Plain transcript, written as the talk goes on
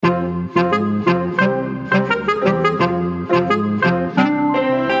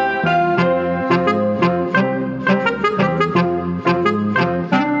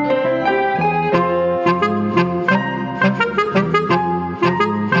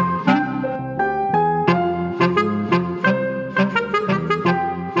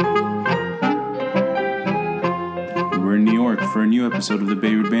episode of the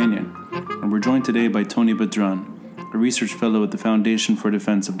Beirut Banyan, and we're joined today by Tony Badran, a research fellow at the Foundation for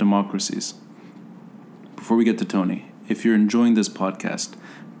Defense of Democracies. Before we get to Tony, if you're enjoying this podcast,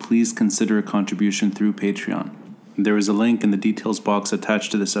 please consider a contribution through Patreon. There is a link in the details box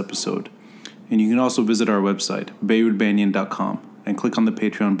attached to this episode, and you can also visit our website, beirutbanyan.com, and click on the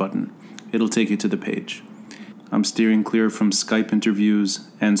Patreon button. It'll take you to the page. I'm steering clear from Skype interviews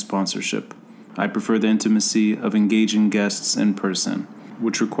and sponsorship. I prefer the intimacy of engaging guests in person,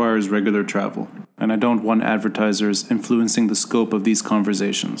 which requires regular travel, and I don't want advertisers influencing the scope of these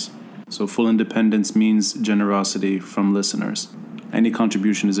conversations. So full independence means generosity from listeners. Any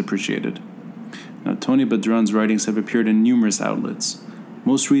contribution is appreciated. Now, Tony Badran's writings have appeared in numerous outlets,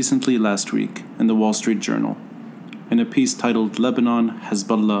 most recently last week in the Wall Street Journal, in a piece titled Lebanon,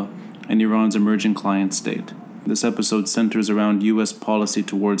 Hezbollah, and Iran's Emerging Client State. This episode centers around U.S. policy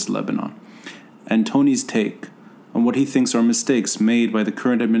towards Lebanon, and Tony's take on what he thinks are mistakes made by the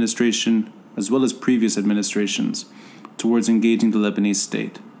current administration as well as previous administrations towards engaging the Lebanese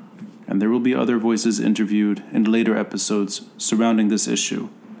state. And there will be other voices interviewed in later episodes surrounding this issue,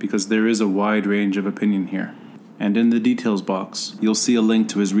 because there is a wide range of opinion here. And in the details box, you'll see a link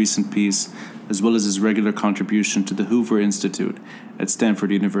to his recent piece as well as his regular contribution to the Hoover Institute at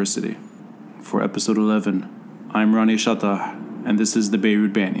Stanford University. For episode 11, I'm Ronnie Shatah, and this is the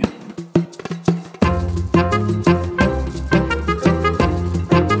Beirut Banyan.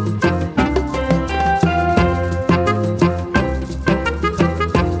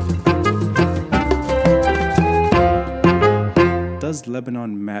 Does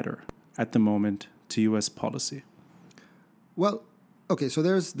Lebanon matter at the moment to U.S. policy? Well, okay, so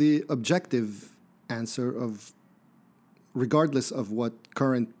there's the objective answer of, regardless of what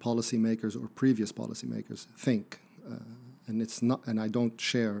current policymakers or previous policymakers think, and it's not, and I don't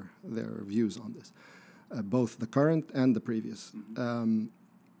share their views on this, both the current and the previous.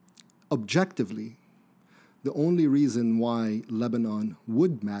 Objectively, the only reason why Lebanon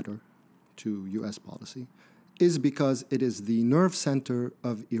would matter to U.S. policy is because it is the nerve center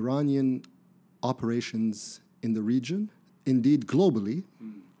of Iranian operations in the region, indeed globally,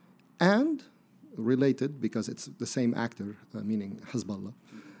 and related, because it's the same actor, meaning Hezbollah,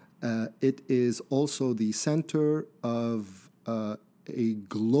 it is also the center of a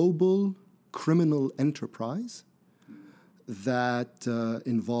global criminal enterprise that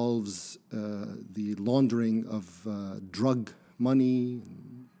involves the laundering of drug money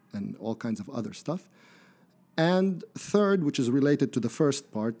and all kinds of other stuff. And third, which is related to the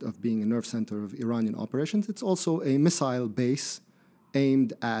first part of being a nerve center of Iranian operations, it's also a missile base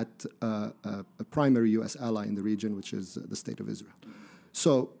aimed at a primary U.S. ally in the region, which is the State of Israel.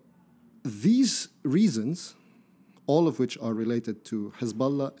 So these reasons, all of which are related to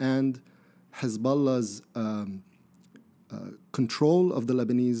Hezbollah and Hezbollah's control of the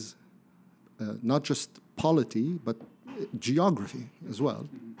Lebanese, not just polity, but geography as well,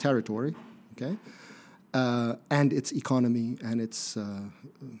 territory, okay? And its economy and its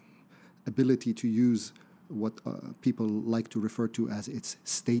ability to use what people like to refer to as its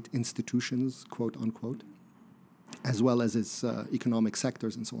state institutions, quote unquote, as well as its economic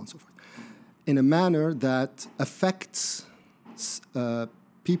sectors and so on and so forth, in a manner that affects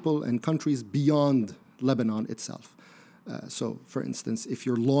people and countries beyond Lebanon itself. So, for instance, if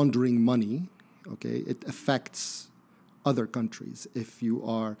you're laundering money, okay, it affects other countries. If you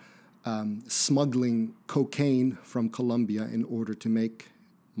are smuggling cocaine from Colombia in order to make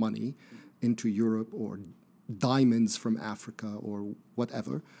money into Europe, or diamonds from Africa, or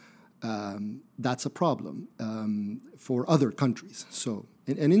whatever, that's a problem for other countries. So,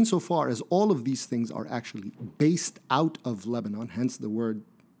 and insofar as all of these things are actually based out of Lebanon, hence the word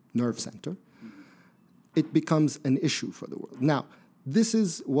nerve center, it becomes an issue for the world. Now, this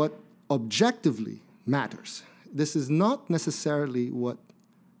is what objectively matters. This is not necessarily what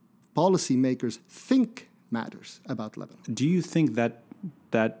policymakers think matters about Lebanon. Do you think that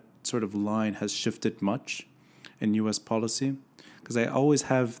that sort of line has shifted much in U.S. policy? Because I always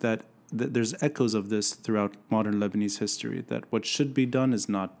have that there's echoes of this throughout modern Lebanese history, that what should be done is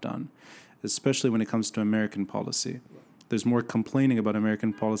not done, especially when it comes to American policy. There's more complaining about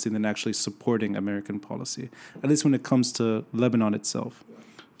American policy than actually supporting American policy, at least when it comes to Lebanon itself.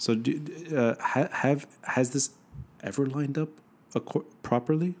 So has this ever lined up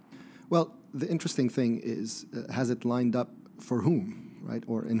properly? Well, the interesting thing is, has it lined up for whom, right?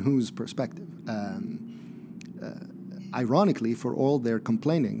 Or in whose perspective? Ironically, for all their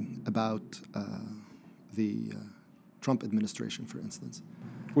complaining about the Trump administration, for instance.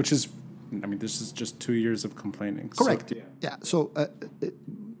 Which is, I mean, this is just 2 years of complaining. Correct. So, yeah. So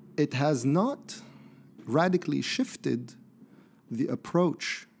it has not radically shifted the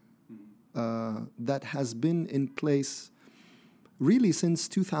approach that has been in place really since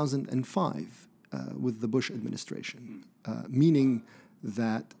 2005 with the Bush administration, meaning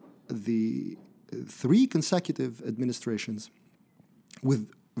that the three consecutive administrations with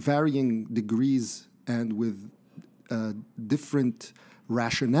varying degrees and with different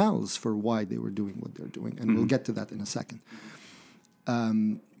rationales for why they were doing what they're doing, and we'll get to that in a second,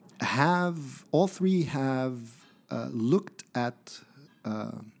 all three have looked at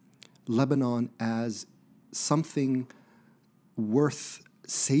Lebanon as something worth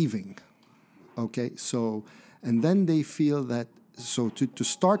saving. Okay, so, and then they feel that, so to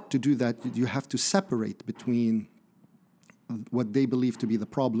start to do that, you have to separate between what they believe to be the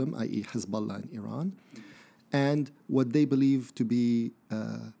problem, i.e. Hezbollah and Iran, and what they believe to be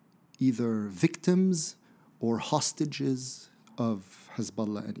either victims or hostages of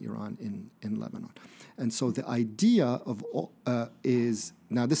Hezbollah and Iran in Lebanon. And so the idea of is,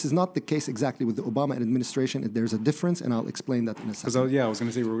 now this is not the case exactly with the Obama administration. There's a difference, and I'll explain that in a second. I was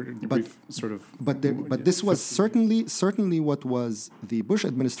going to say we've sort of. But this was certainly what was the Bush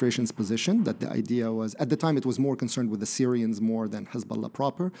administration's position. That the idea was, at the time, it was more concerned with the Syrians more than Hezbollah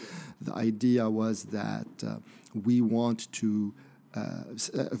proper. The idea was that we want to.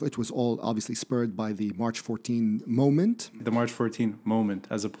 It was all obviously spurred by the March 14 moment. The March 14 moment,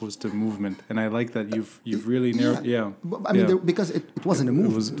 as opposed to movement, and I like that you've really narrowed. Yeah, I mean, because it wasn't a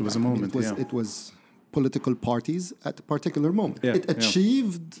movement. It was a moment. It was political parties at a particular moment. Yeah, it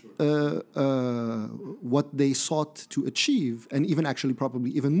achieved what they sought to achieve, and even actually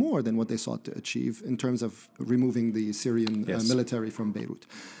probably even more than what they sought to achieve in terms of removing the Syrian military from Beirut.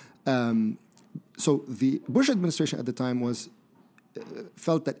 So the Bush administration at the time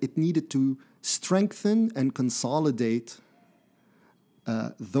felt that it needed to strengthen and consolidate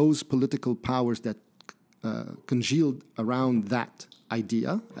those political powers that congealed around that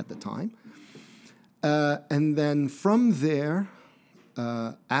idea at the time. And then from there,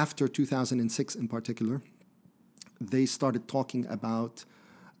 after 2006 in particular, they started talking about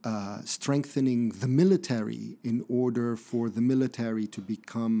strengthening the military in order for the military to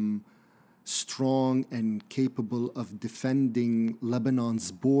become strong and capable of defending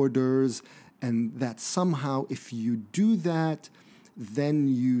Lebanon's borders, and that somehow if you do that, then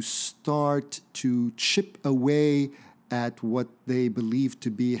you start to chip away at what they believe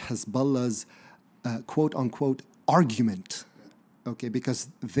to be Hezbollah's quote-unquote argument, okay, because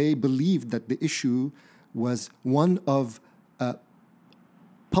they believed that the issue was one of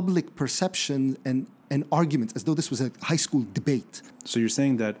public perception and arguments, as though this was a high school debate. So you're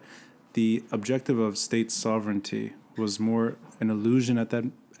saying that the objective of state sovereignty was more an illusion at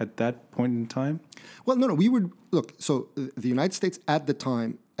that point in time? Well, no. We would look. So the United States at the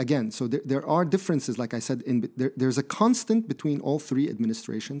time, again. So there are differences, like I said. There's a constant between all three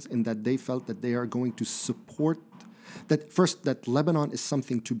administrations in that they felt that they are going to support that Lebanon is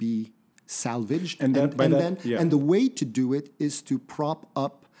something to be salvaged, and the way to do it is to prop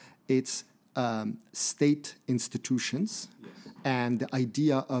up its state institutions. And the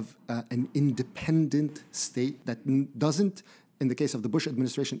idea of an independent state that doesn't, in the case of the Bush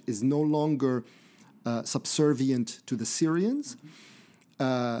administration, is no longer subservient to the Syrians.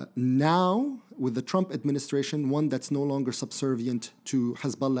 Now, with the Trump administration, one that's no longer subservient to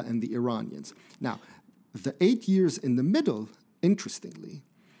Hezbollah and the Iranians. Now, the 8 years in the middle, interestingly,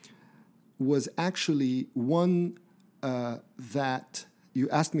 was actually one that you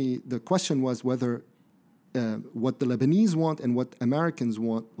asked me, the question was whether what the Lebanese want and what Americans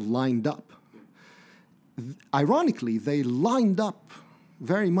want lined up. Ironically, they lined up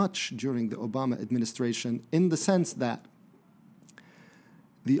very much during the Obama administration in the sense that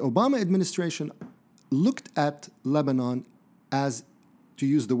the Obama administration looked at Lebanon as, to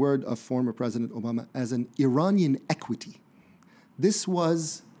use the word of former President Obama, as an Iranian equity. This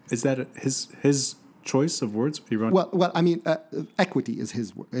was... Is that his choice of words? Iran? Well, I mean, equity is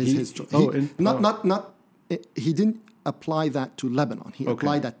his choice. He didn't apply that to Lebanon. He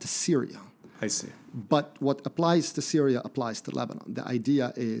applied that to Syria. I see. But what applies to Syria applies to Lebanon. The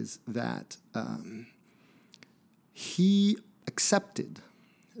idea is that he accepted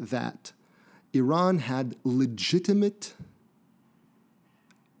that Iran had legitimate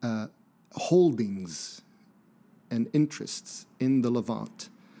holdings and interests in the Levant,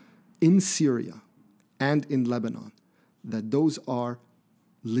 in Syria, and in Lebanon, that those are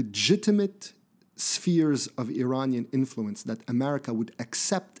legitimate spheres of Iranian influence that America would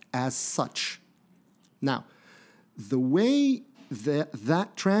accept as such. Now, the way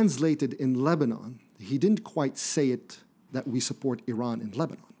that translated in Lebanon, he didn't quite say it that we support Iran in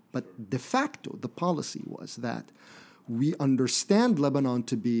Lebanon, but de facto the policy was that we understand Lebanon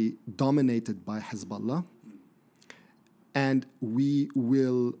to be dominated by Hezbollah, and we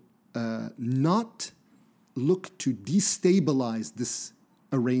will not look to destabilize this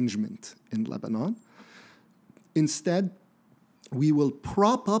arrangement in Lebanon. Instead, we will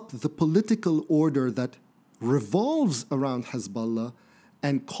prop up the political order that revolves around Hezbollah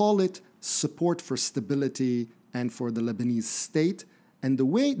and call it support for stability and for the Lebanese state. And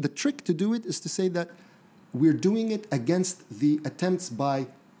the trick to do it is to say that we're doing it against the attempts by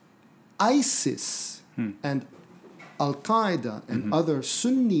ISIS and Al-Qaeda and other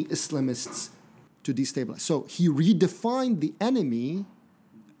Sunni Islamists to destabilize. So he redefined the enemy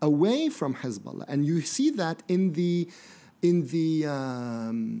away from Hezbollah. And you see that in the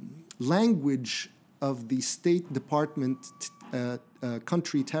language of the State Department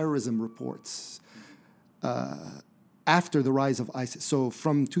country terrorism reports after the rise of ISIS. So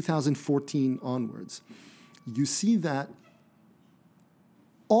from 2014 onwards, you see that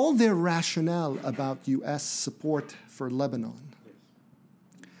all their rationale about U.S. support for Lebanon,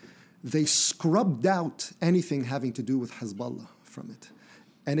 they scrubbed out anything having to do with Hezbollah from it.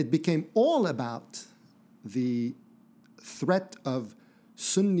 And it became all about the threat of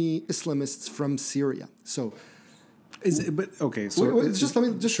Sunni Islamists from Syria. So, let me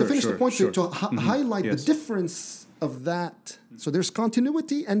finish the point to highlight the difference of that. So there's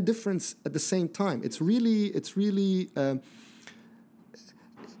continuity and difference at the same time. It's really.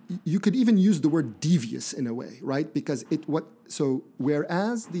 You could even use the word devious in a way, right? Because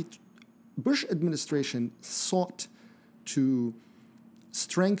whereas the Bush administration sought to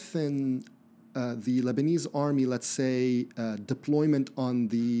strengthen the Lebanese army, let's say, deployment on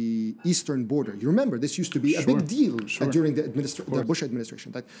the eastern border. You remember, this used to be a big deal during the Bush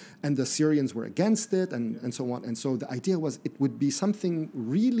administration. And the Syrians were against it and so on. And so the idea was it would be something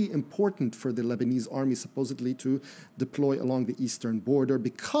really important for the Lebanese army, supposedly, to deploy along the eastern border,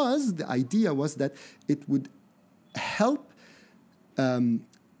 because the idea was that it would help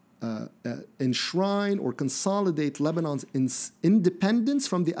enshrine or consolidate Lebanon's independence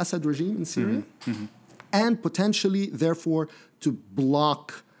from the Assad regime in Syria, and potentially, therefore, to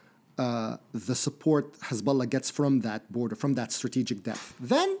block the support Hezbollah gets from that border, from that strategic depth.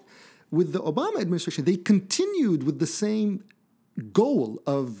 Then, with the Obama administration, they continued with the same goal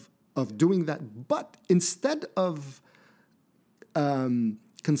of doing that, but instead of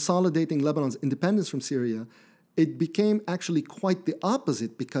consolidating Lebanon's independence from Syria, it became actually quite the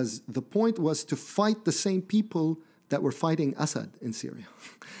opposite, because the point was to fight the same people that were fighting Assad in Syria.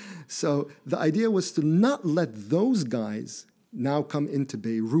 So the idea was to not let those guys now come into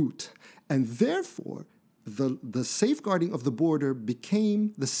Beirut. And therefore, the safeguarding of the border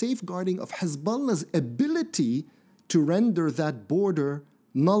became the safeguarding of Hezbollah's ability to render that border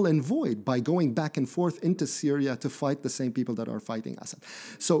null and void by going back and forth into Syria to fight the same people that are fighting Assad.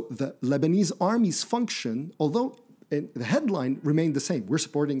 So the Lebanese army's function, although the headline remained the same, we're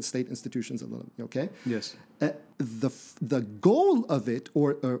supporting state institutions of Lebanon, okay? Yes. The goal of it,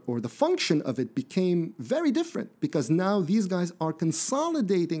 or the function of it, became very different, because now these guys are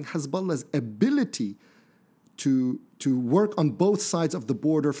consolidating Hezbollah's ability to work on both sides of the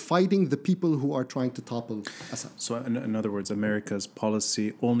border, fighting the people who are trying to topple Assad. So in other words, America's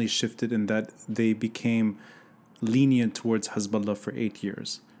policy only shifted in that they became lenient towards Hezbollah for 8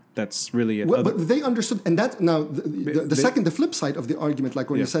 years. That's really it. Well, but they understood, and that now the flip side of the argument, like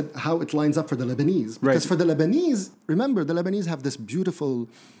when you said how it lines up for the Lebanese, because for the Lebanese, remember, the Lebanese have this beautiful,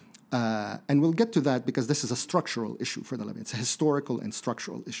 and we'll get to that because this is a structural issue for the Lebanese. It's a historical and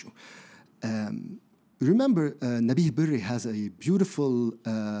structural issue. Remember, Nabih Berri has a beautiful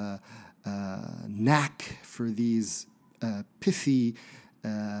knack for these pithy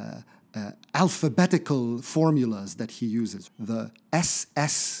alphabetical formulas that he uses. The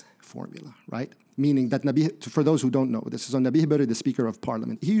SS formula, right? Meaning that Nabih, for those who don't know, this is on Nabih Berri, the Speaker of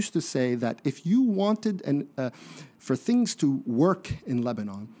Parliament. He used to say that if you wanted for things to work in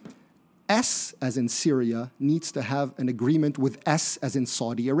Lebanon, S, as in Syria, needs to have an agreement with S, as in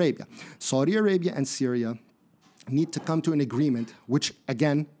Saudi Arabia. Saudi Arabia and Syria need to come to an agreement, which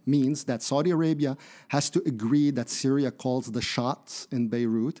again means that Saudi Arabia has to agree that Syria calls the shots in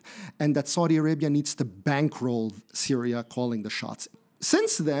Beirut, and that Saudi Arabia needs to bankroll Syria calling the shots.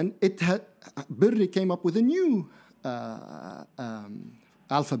 Since then, Berri came up with a new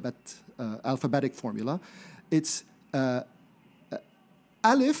alphabetic formula. It's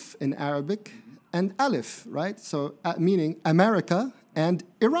Alif in Arabic and Alif, right? So meaning America and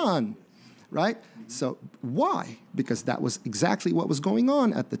Iran, right? So why? Because that was exactly what was going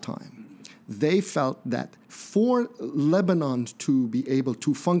on at the time. they felt that for Lebanon to be able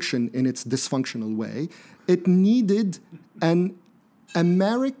to function in its dysfunctional way, it needed an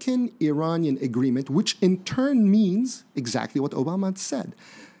American-Iranian agreement, which in turn means exactly what Obama said,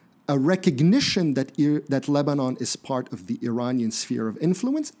 a recognition that Lebanon is part of the Iranian sphere of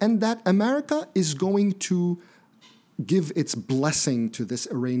influence and that America is going to give its blessing to this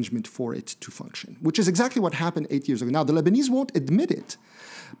arrangement for it to function, which is exactly what happened 8 years ago. Now, the Lebanese won't admit it,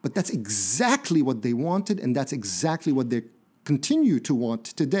 but that's exactly what they wanted, and that's exactly what they continue to want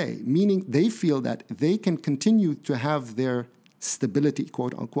today, meaning they feel that they can continue to have their stability,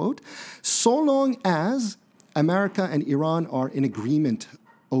 quote unquote, so long as America and Iran are in agreement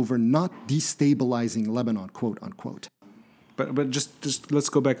over not destabilizing Lebanon, quote unquote. But just let's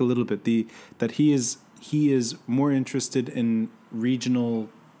go back a little bit. That he is more interested in regional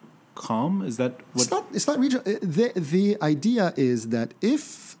calm. Is that what? It's not regional. The idea is that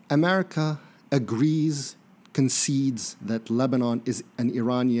if America agrees, concedes that Lebanon is an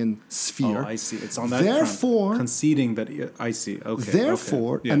Iranian sphere. Oh, I see. It's on that front. Conceding that. I see. Okay.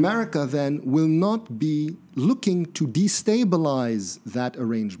 Therefore, okay. Yeah. America then will not be looking to destabilize that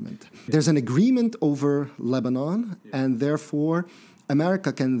arrangement. There's an agreement over Lebanon, and therefore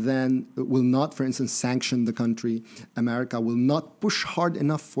America will not, for instance, sanction the country. America will not push hard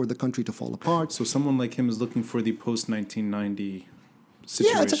enough for the country to fall apart. So someone like him is looking for the post-1990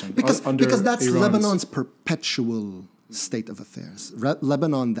 situation. Yeah, because that's Lebanon's perpetual state of affairs.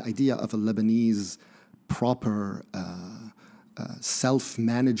 Lebanon, the idea of a Lebanese proper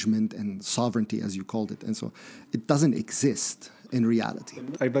self-management and sovereignty, as you called it, and so it doesn't exist in reality.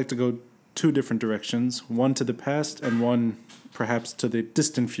 I'd like to go two different directions, one to the past and one perhaps to the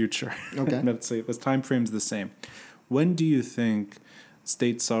distant future. Okay. Let's say the time frame's the same. When do you think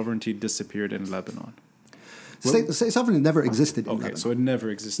state sovereignty disappeared in Lebanon? State sovereignty never existed in Lebanon. Okay, so it never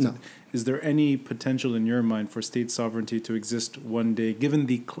existed. No. Is there any potential in your mind for state sovereignty to exist one day, given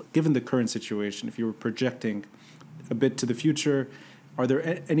the current situation? If you were projecting a bit to the future, are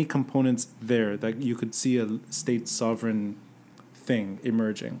there any components there that you could see a state sovereign thing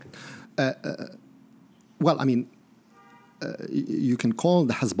emerging? Well, I mean, you can call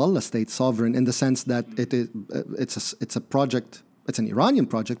the Hezbollah state sovereign in the sense that it's a project. It's an Iranian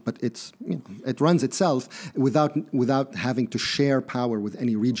project, but it runs itself without having to share power with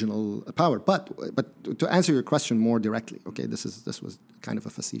any regional power. But to answer your question more directly, okay, this was kind of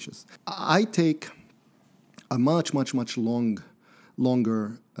a facetious. I take a much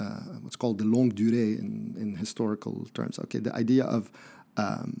longer what's called the longue durée in historical terms. Okay, the idea of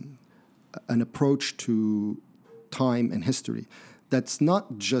an approach to time and history that's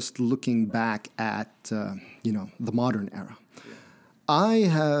not just looking back at the modern era.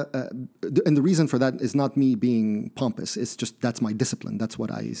 And the reason for that is not me being pompous. It's just that's my discipline. That's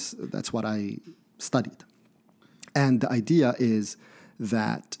what I studied. And the idea is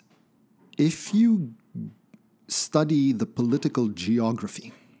that if you study the political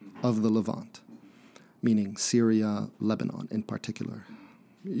geography of the Levant, meaning Syria, Lebanon in particular,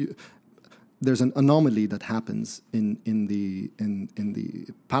 there's an anomaly that happens in the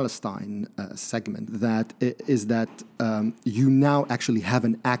Palestine segment that is that you now actually have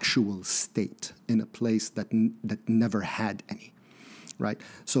an actual state in a place that never had any, right?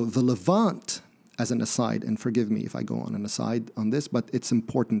 So the Levant, as an aside, and forgive me if I go on an aside on this, but it's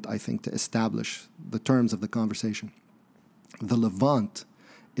important, I think, to establish the terms of the conversation. The Levant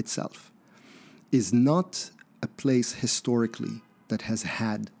itself is not a place historically that has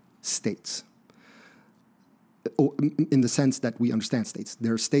had states. In the sense that we understand states.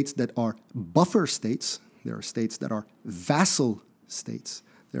 There are states that are buffer states. There are states that are vassal states.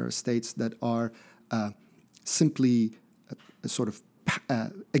 There are states that are simply sort of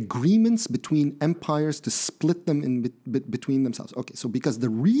agreements between empires to split them between themselves. Okay, so because the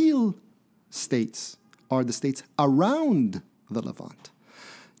real states are the states around the Levant.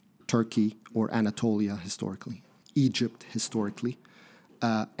 Turkey or Anatolia historically. Egypt historically.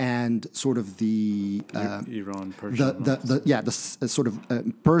 And sort of the Iran, Persia, sort of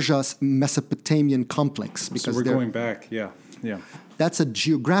Persia's Mesopotamian complex. Because so we're going back, yeah. That's a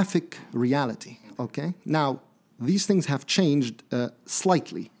geographic reality. Okay, now these things have changed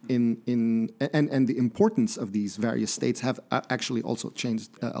slightly and the importance of these various states have actually also changed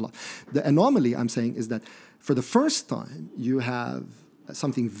a lot. The anomaly I'm saying is that for the first time you have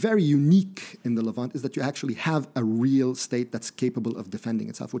something very unique in the Levant is that you actually have a real state that's capable of defending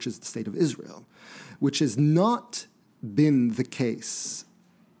itself, which is the state of Israel, which has not been the case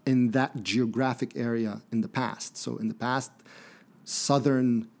in that geographic area in the past. So in the past,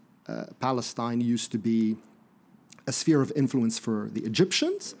 southern Palestine used to be a sphere of influence for the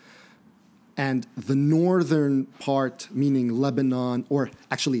Egyptians, and the northern part, meaning Lebanon, or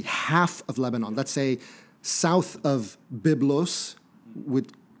actually half of Lebanon, let's say south of Byblos,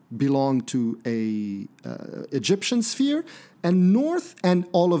 would belong to a Egyptian sphere, and north and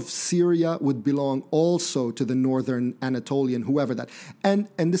all of Syria would belong also to the northern Anatolian, whoever that. And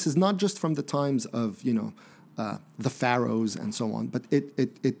this is not just from the times of the pharaohs and so on, but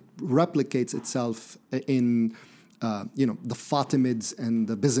it replicates itself in the Fatimids and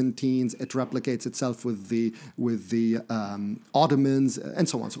the Byzantines. It replicates itself with the Ottomans and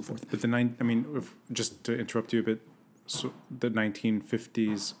so on and so forth. But just to interrupt you a bit, so the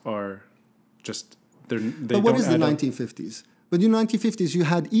 1950s are just they But what is the 1950s? But in the 1950s, you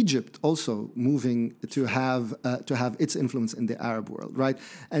had Egypt also moving to have its influence in the Arab world, right?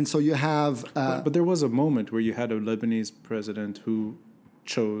 And so you have. But there was a moment where you had a Lebanese president who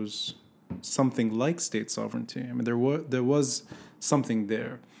chose something like state sovereignty. I mean, there was something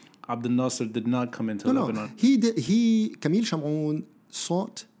there. Abdel Nasser did not come into Lebanon. No. Camille Chamoun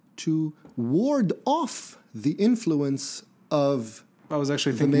sought to ward off the influence of. I was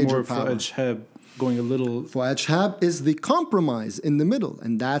actually thinking more of Fuad Shahab going a little. Fuad Shahab is the compromise in the middle,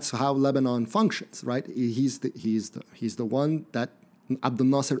 and that's how Lebanon functions, right? He's the one that Abdel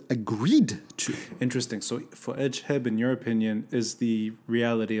Nasser agreed to. Interesting. So Fuad Shahab, in your opinion, is the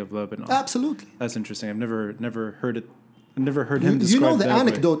reality of Lebanon. Absolutely. That's interesting. I've never heard it. I've never heard him describe. You know the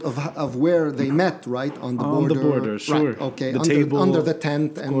anecdote of where they met, right? On the border. On the border, sure. Right, okay. The table, under the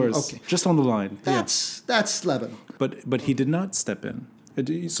tent. Of course. Okay. Just on the line. That's Lebanon. But he did not step in.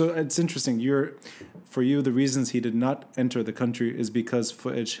 So it's interesting. For you, the reasons he did not enter the country is because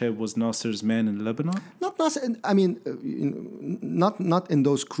Fuad Shahab was Nasser's man in Lebanon? Not Nasser. I mean, not in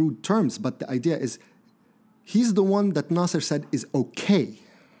those crude terms, but the idea is he's the one that Nasser said is okay.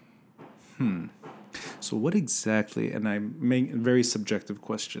 So what exactly, and I'm making a very subjective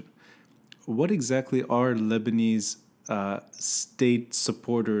question, what exactly are Lebanese state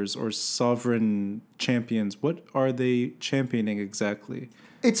supporters or sovereign champions? What are they championing exactly?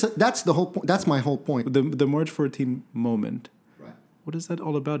 That's the whole point. That's my whole point. The March 14 moment. Right. What is that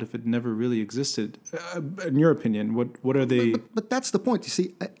all about if it never really existed? In your opinion, what are they? But that's the point. You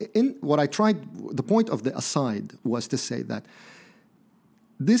see, the point of the aside was to say that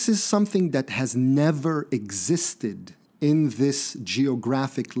this is something that has never existed in this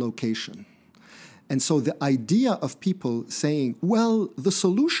geographic location. And so the idea of people saying, well, the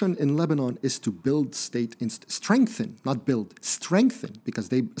solution in Lebanon is to build strengthen, not build, strengthen, because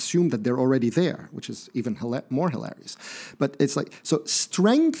they assume that they're already there, which is even more hilarious. But it's like, so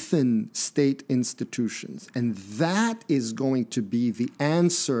strengthen state institutions, and that is going to be the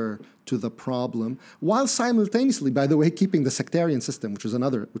answer to the problem, while simultaneously, by the way, keeping the sectarian system, which is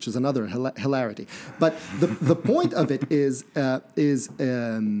another hilarity. But the point of it is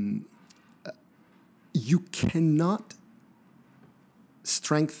you cannot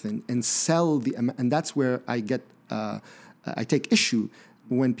strengthen and sell and that's where I take issue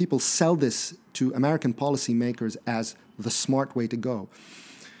when people sell this to American policymakers as the smart way to go.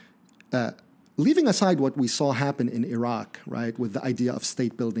 Leaving aside what we saw happen in Iraq, right, with the idea of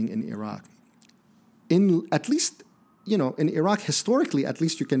state building in Iraq, in Iraq historically, at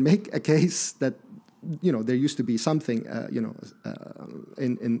least you can make a case that there used to be something,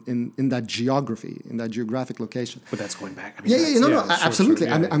 in that geography, in that geographic location. But that's going back. Absolutely.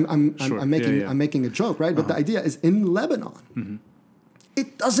 Sure, I'm making a joke, right? But the idea is in Lebanon,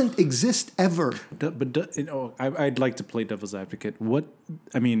 it doesn't exist ever. I'd like to play devil's advocate.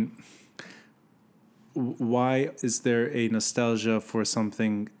 Why is there a nostalgia for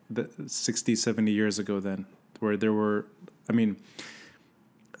something that 60, 70 years ago then, where there were,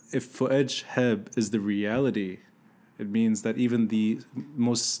 if Fuad Shahab is the reality, it means that even the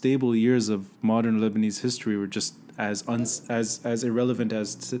most stable years of modern Lebanese history were just as irrelevant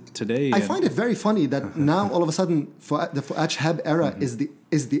as today. I find it very funny that now all of a sudden the Fuad Shahab era is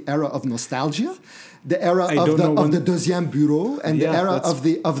the era of nostalgia, the era of the Deuxième Bureau, and the era of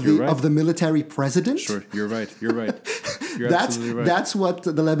the military president. Sure, you're right. You're absolutely right. That's what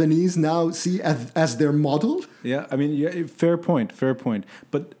the Lebanese now see as their model. Yeah, fair point.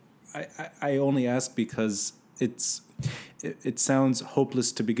 But I only ask because it sounds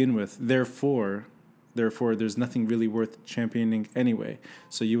hopeless to begin with. Therefore, there's nothing really worth championing anyway.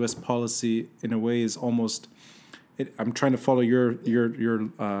 So U.S. policy, in a way, is almost. I'm trying to follow your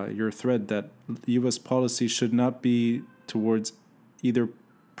thread that U.S. policy should not be towards either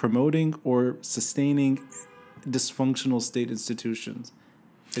promoting or sustaining dysfunctional state institutions.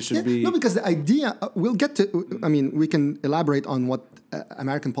 It should be because the idea we'll get to. We can elaborate on what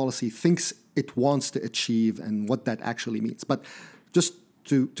American policy thinks it wants to achieve and what that actually means. But just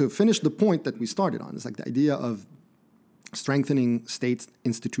to finish the point that we started on, it's like the idea of strengthening state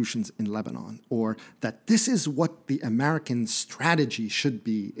institutions in Lebanon, or that this is what the American strategy should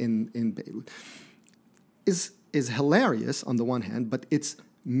be in Beirut, is hilarious on the one hand, but it's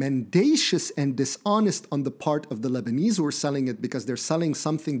mendacious and dishonest on the part of the Lebanese who are selling it, because they're selling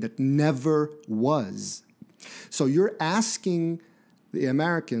something that never was. So you're asking the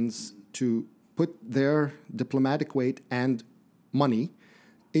Americans to put their diplomatic weight and money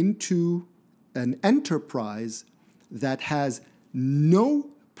into an enterprise that has no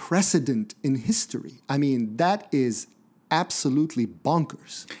precedent in history. I mean, that is absolutely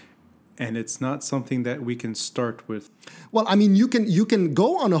bonkers. And it's not something that we can start with. Well, I mean, you can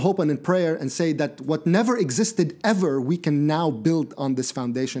go on a hope and a prayer and say that what never existed ever, we can now build on this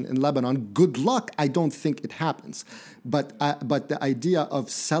foundation in Lebanon. Good luck. I don't think it happens. But the idea of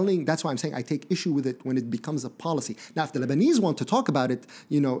selling, that's why I'm saying I take issue with it when it becomes a policy. Now, if the Lebanese want to talk about it,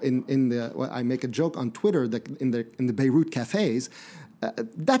 I make a joke on Twitter that in the Beirut cafes,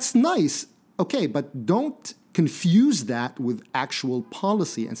 that's nice. Okay, but don't confuse that with actual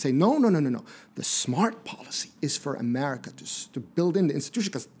policy and say, no. The smart policy is for America to build in the institution,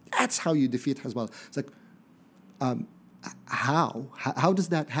 because that's how you defeat Hezbollah. It's like, how does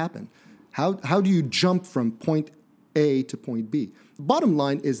that happen? How do you jump from point A to point B? Bottom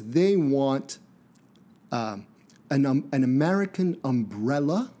line is they want an American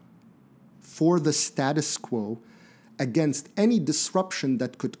umbrella for the status quo against any disruption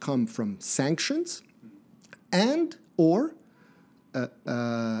that could come from sanctions and or in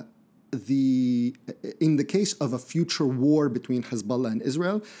the case of a future war between Hezbollah and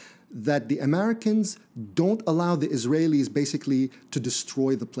Israel, that the Americans don't allow the Israelis basically to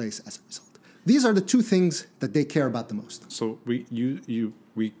destroy the place as a result. These are the two things that they care about the most. So we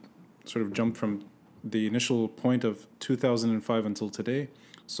sort of jumped from the initial point of 2005 until today.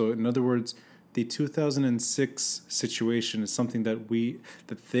 So in other words, the 2006 situation is something that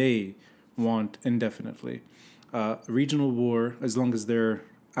they want indefinitely. Regional war, as long as they're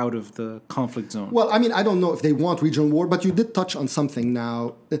out of the conflict zone. Well, I mean, I don't know if they want regional war, but you did touch on something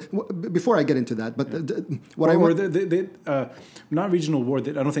now. Before I get into that, but not regional war. I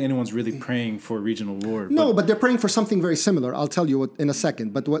don't think anyone's really praying for regional war. No, but they're praying for something very similar. I'll tell you what in a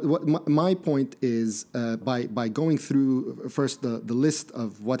second. But what my point is, by going through first the list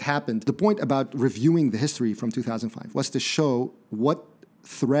of what happened, the point about reviewing the history from 2005 was to show what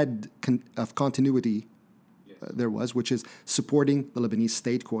thread of continuity there was, which is supporting the Lebanese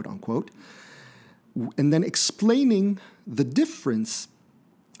state, quote unquote, and then explaining the difference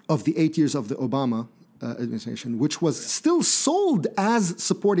of the 8 years of the Obama administration, which was still sold as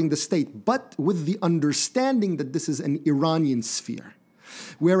supporting the state, but with the understanding that this is an Iranian sphere.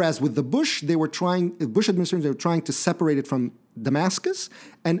 Whereas with the Bush administration, they were trying to separate it from Damascus,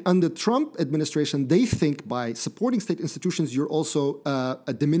 and under Trump administration, they think by supporting state institutions, you're also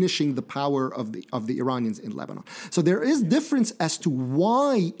diminishing the power of the Iranians in Lebanon. So there is difference as to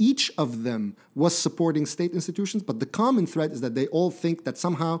why each of them was supporting state institutions, but the common thread is that they all think that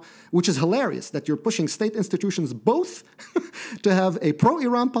somehow, which is hilarious, that you're pushing state institutions both to have a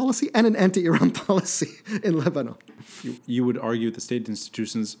pro-Iran policy and an anti-Iran policy in Lebanon. You would argue the state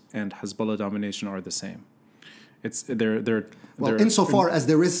institutions and Hezbollah domination are the same. It's they're insofar as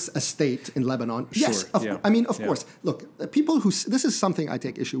there is a state in Lebanon, sure, yes. Of course. Look, people this is something I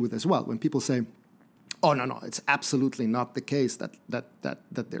take issue with as well. When people say, "Oh no, it's absolutely not the case that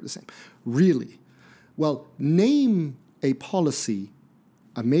they're the same." Really? Well, name a policy,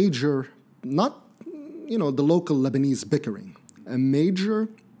 a major, not the local Lebanese bickering, a major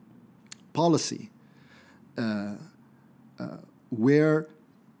policy where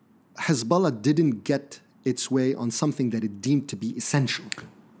Hezbollah didn't get its way on something that it deemed to be essential.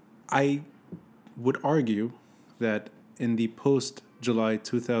 I would argue that in the post-July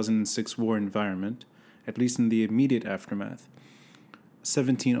 2006 war environment, at least in the immediate aftermath,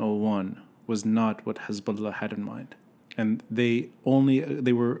 1701 was not what Hezbollah had in mind. And they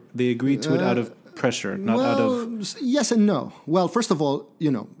agreed to it out of pressure, not out of... Yes and no. Well, first of all,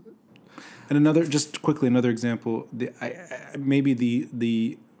 And another example, maybe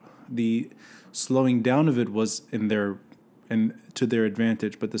the slowing down of it was to their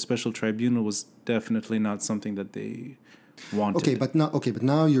advantage, but the special tribunal was definitely not something that they wanted. But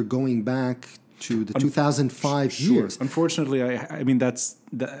now you're going back to the 2005 years. Unfortunately, I mean that's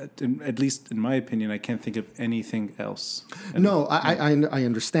at least in my opinion, I can't think of anything else. I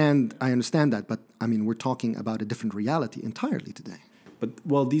understand that, but I mean we're talking about a different reality entirely today. But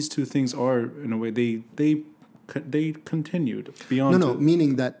these two things are in a way they continued beyond.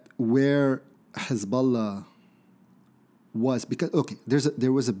 Meaning that where Hezbollah was because,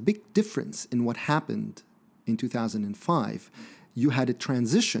 there was a big difference in what happened in 2005. You had a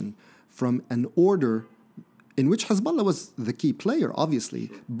transition from an order in which Hezbollah was the key player, obviously,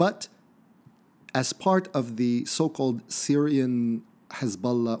 but as part of the so-called Syrian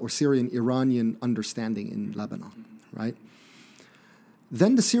Hezbollah or Syrian-Iranian understanding in Lebanon, right?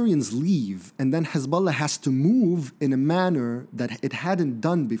 Then the Syrians leave, and then Hezbollah has to move in a manner that it hadn't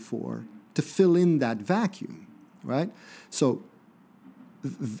done before to fill in that vacuum, right? So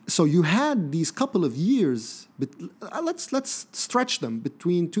you had these couple of years, but let's stretch them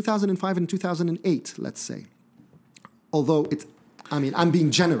between 2005 and 2008, let's say. Although I'm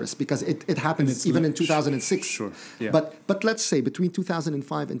being generous because it happened even in 2006. Sure. Yeah. But let's say between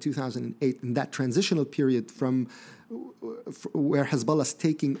 2005 and 2008, in that transitional period from where Hezbollah's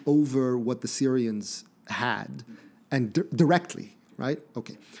taking over what the Syrians had, and directly, right?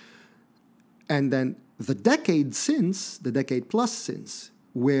 Okay. And then the decade plus since,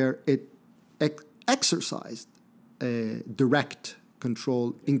 where it exercised direct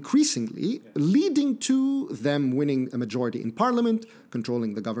control increasingly, leading to them winning a majority in parliament,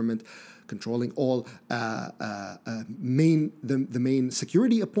 controlling the government, controlling all the main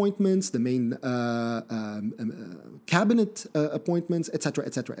security appointments, the main cabinet appointments, etc.,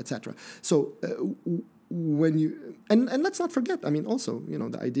 etc., etc. So when you and let's not forget, also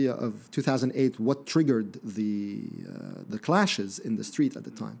the idea of 2008, what triggered the clashes in the street at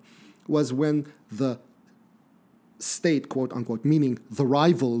the time, was when the state, quote unquote, meaning the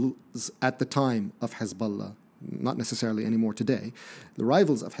rivals at the time of Hezbollah, not necessarily anymore today, the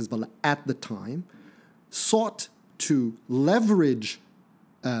rivals of Hezbollah at the time sought to leverage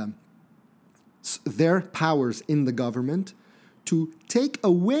their powers in the government to take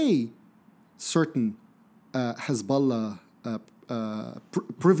away certain Hezbollah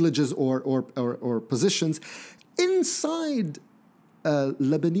privileges or positions inside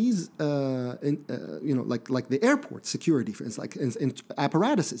Lebanese, like the airport security, for instance, like in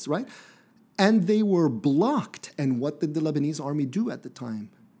apparatuses, right? And they were blocked. And what did the Lebanese army do at the time?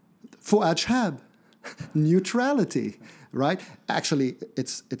 Fuad Shahab, neutrality, right? Actually,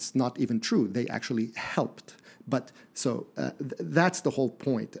 it's not even true. They actually helped. But so that's the whole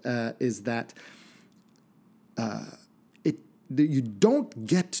point, is that you don't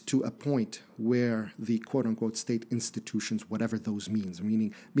get to a point where the quote-unquote state institutions, whatever those means,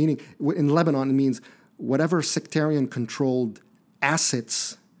 meaning in Lebanon it means whatever sectarian-controlled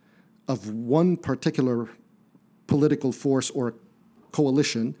assets of one particular political force or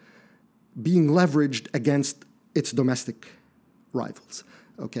coalition being leveraged against its domestic rivals,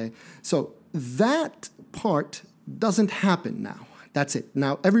 okay? So that part doesn't happen now. That's it.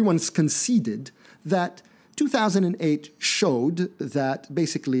 Now, everyone's conceded that 2008 showed that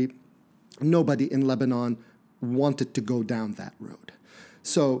basically nobody in Lebanon wanted to go down that road.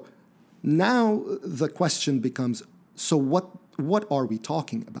 So now the question becomes, so what are we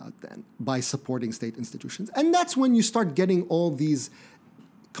talking about then by supporting state institutions? And that's when you start getting all these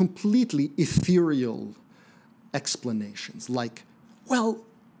completely ethereal explanations like, well,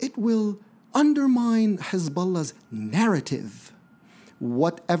 it will undermine Hezbollah's narrative,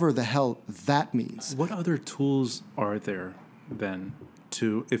 whatever the hell that means. What other tools are there then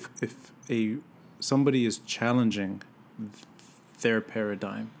to, if somebody is challenging their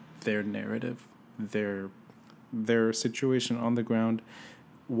paradigm, their narrative, their situation on the ground?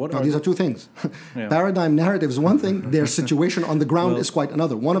 These are two things. Yeah. Paradigm narrative is one thing. Their situation on the ground is quite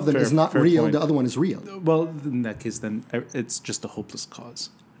another. One of them is not real. Point. The other one is real. Well, in that case, then it's just a hopeless cause,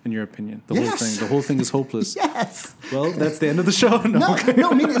 in your opinion. The whole thing is hopeless. Yes. Well, that's the end of the show.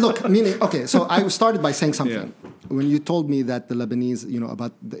 Okay. So I started by saying something. Yeah. When you told me that the Lebanese,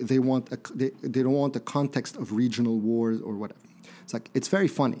 about they don't want a context of regional wars or whatever. It's like, it's very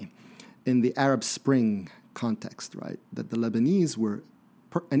funny in the Arab Spring context, right? That the Lebanese were,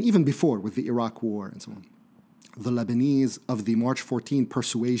 and even before with the Iraq War and so on, the Lebanese of the March 14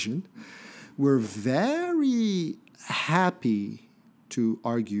 persuasion were very happy to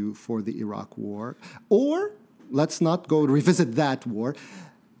argue for the Iraq War, or let's not go revisit that war.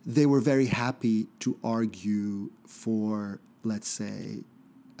 They were very happy to argue for, let's say,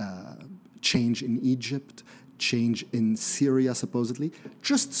 change in Egypt, change in Syria, supposedly,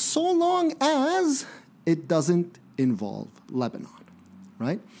 just so long as it doesn't involve Lebanon,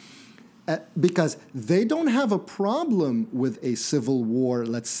 right? Because they don't have a problem with a civil war,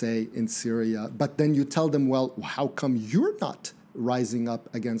 let's say, in Syria, but then you tell them, well, how come you're not rising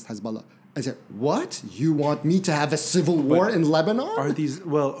up against Hezbollah? I said, what? You want me to have a civil war in Lebanon? Are these,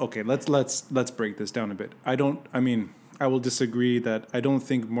 well, okay, let's break this down a bit. I I will disagree that I don't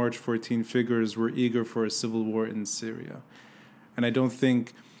think March 14 figures were eager for a civil war in Syria. And I don't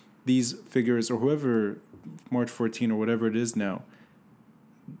think these figures, or whoever, March 14 or whatever it is now,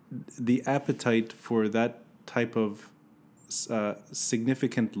 the appetite for that type of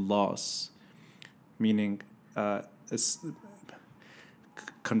significant loss, meaning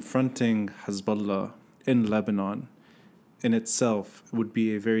confronting Hezbollah in Lebanon in itself would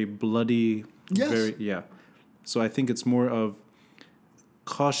be a very bloody, So I think it's more of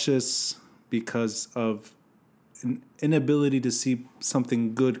cautious because of an inability to see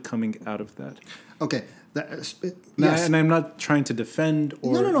something good coming out of that. Okay. Yes. And I'm not trying to defend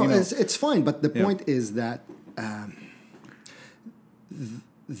or... No. It's fine. But the point is that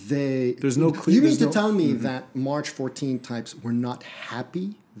there's no clear... You mean to tell me that March 14 types were not happy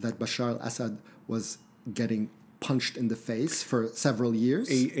that Bashar al-Assad was getting punched in the face for several years?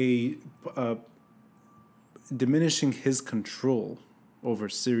 Diminishing his control over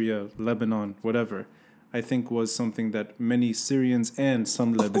Syria, Lebanon, whatever, I think was something that many Syrians and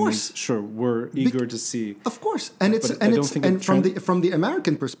some Lebanese were eager to see. Of course, from the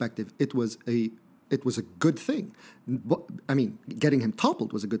American perspective, it was a good thing. I mean, getting him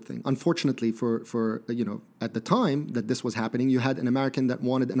toppled was a good thing. Unfortunately, for at the time that this was happening, you had an American that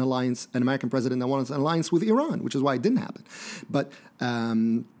wanted an alliance, an American president that wanted an alliance with Iran, which is why it didn't happen. But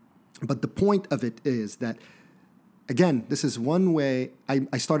the point of it is that, again, this is one way.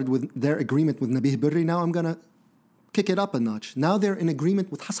 I started with their agreement with Nabih Berri. Now I'm going to kick it up a notch. Now they're in agreement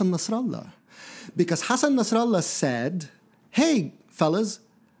with Hassan Nasrallah. Because Hassan Nasrallah said, hey, fellas,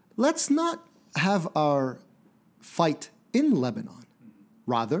 let's not have our fight in Lebanon.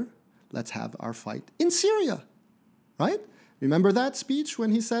 Rather, let's have our fight in Syria. Right? Remember that speech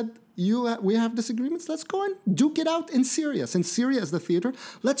when he said, we have disagreements? Let's go and duke it out in Syria. Since Syria is the theater,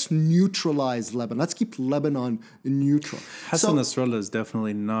 let's neutralize Lebanon. Let's keep Lebanon neutral. Hassan Nasrallah is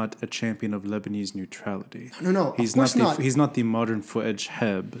definitely not a champion of Lebanese neutrality. No, he's not. He's not the modern Fuad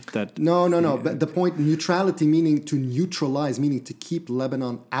Shahab. No. But the point, neutrality meaning to neutralize, meaning to keep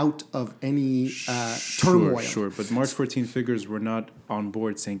Lebanon out of any turmoil. Sure. But March 14 figures were not on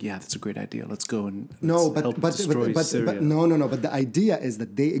board saying, yeah, that's a great idea. Let's go and help destroy Syria. No. But the idea is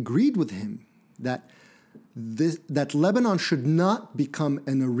that they agreed with him that Lebanon should not become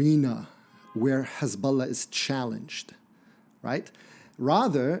an arena where Hezbollah is challenged, right?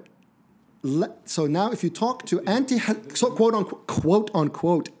 Rather, so now if you talk to quote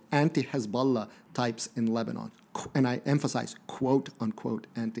unquote anti-Hezbollah types in Lebanon, and I emphasize quote unquote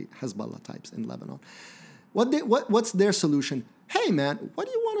anti-Hezbollah types in Lebanon, what's their solution? Hey man, what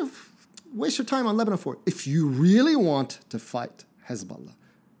do you want to waste your time on Lebanon for? If you really want to fight Hezbollah,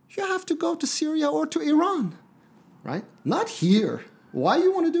 you have to go to Syria or to Iran, right? Not here. Why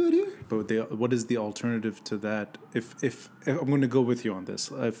you want to do it here? But what is the alternative to that? If I'm going to go with you on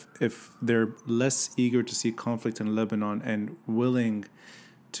this, if they're less eager to see conflict in Lebanon and willing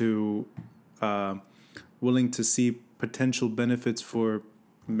to see potential benefits for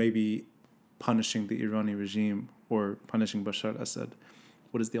maybe punishing the Iranian regime or punishing Bashar al-Assad,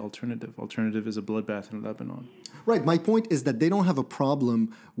 what is the alternative? Alternative is a bloodbath in Lebanon. Right. My point is that they don't have a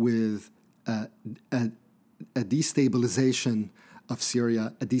problem with a destabilization of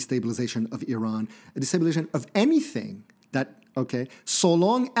Syria, a destabilization of Iran, a destabilization of anything so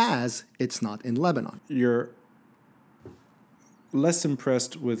long as it's not in Lebanon. You're less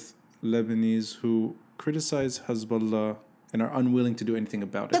impressed with Lebanese who criticize Hezbollah and are unwilling to do anything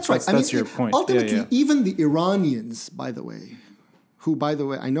about it. That's right. That's your point. Ultimately, even the Iranians, by the way,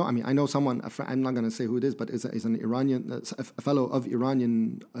 I know someone, I'm not going to say who it is, but is an Iranian, a fellow of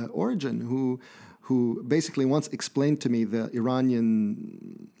Iranian origin who basically once explained to me the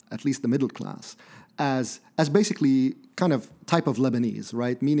Iranian, at least the middle class, as basically kind of type of Lebanese,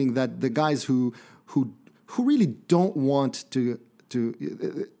 right? Meaning that the guys who really don't want to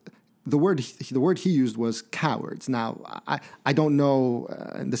the word he used was cowards. Now, I don't know,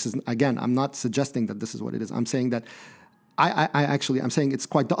 and this is, again, I'm not suggesting that this is what it is. I'm saying that I'm saying it's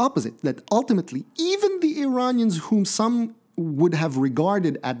quite the opposite, that ultimately, even the Iranians whom some would have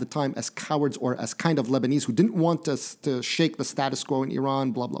regarded at the time as cowards or as kind of Lebanese who didn't want us to shake the status quo in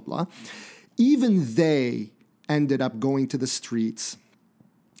Iran, blah, blah, blah, even they ended up going to the streets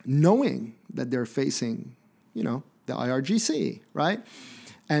knowing that they're facing, the IRGC, right?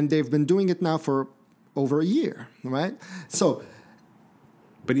 And they've been doing it now for over a year, right? So...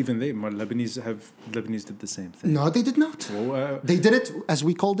 But even Lebanese did the same thing. No, they did not. They did it, as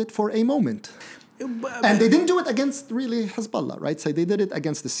we called it, for a moment. And they didn't do it against really Hezbollah, right? So they did it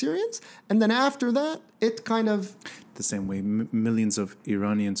against the Syrians. And then after that, it kind of... The same way millions of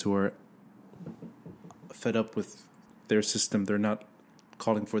Iranians who are fed up with their system, they're not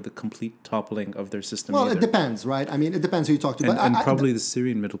calling for the complete toppling of their system. Well, either. it depends, right? I mean, it depends who you talk to. And probably the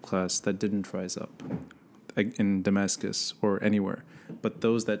Syrian middle class that didn't rise up in Damascus or anywhere. But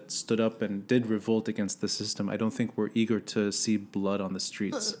those that stood up and did revolt against the system, I don't think were eager to see blood on the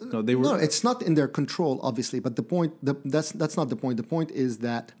streets. No, they were. No, it's not in their control, obviously. But the point, that's not the point. The point is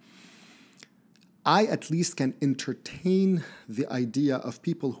that I at least can entertain the idea of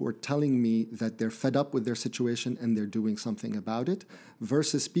people who are telling me that they're fed up with their situation and they're doing something about it,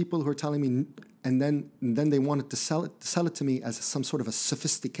 versus people who are telling me, and then they wanted to sell it to me as some sort of a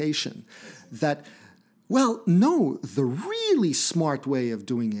sophistication that. Well, no, the really smart way of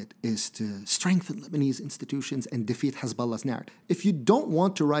doing it is to strengthen Lebanese institutions and defeat Hezbollah's narrative. If you don't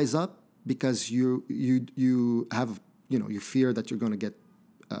want to rise up because you have, you fear that you're going to get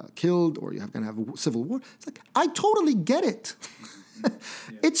killed or you're going to have a civil war, it's like, I totally get it.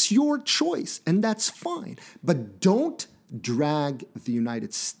 It's your choice, and that's fine. But don't drag the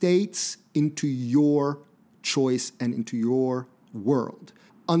United States into your choice and into your world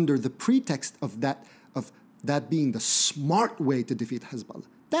under the pretext of that being the smart way to defeat Hezbollah.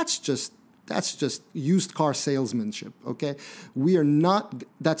 That's just used car salesmanship, okay?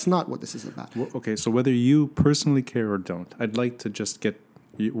 That's not what this is about. Well, okay, so whether you personally care or don't, I'd like to just get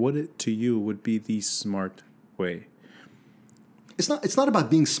what to you would be the smart way. It's not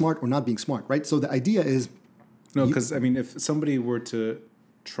about being smart or not being smart, right? So the idea is... No, because, I mean, if somebody were to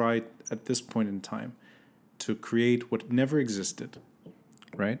try at this point in time to create what never existed,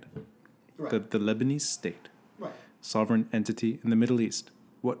 right? The Lebanese state, right, sovereign entity in the Middle East.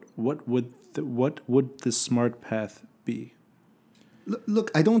 What would the smart path be? Look,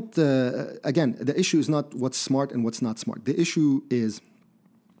 I don't. Again, the issue is not what's smart and what's not smart. The issue is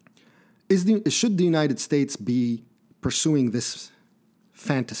should the United States be pursuing this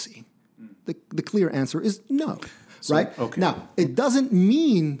fantasy? The clear answer is no. So, right? Okay. Now, it doesn't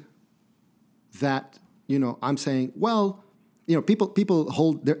mean that I'm saying, well. People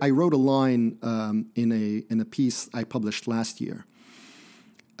hold. I wrote a line in a piece I published last year,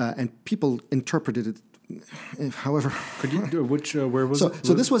 and people interpreted it. However, could you do which? Where was it?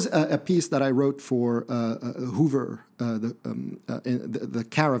 So this was a piece that I wrote for Hoover, the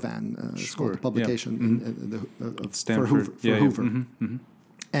Caravan. It's called the publication Stanford. for Hoover. Yeah, Hoover. Mm-hmm, mm-hmm.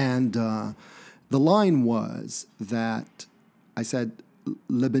 And the line was that I said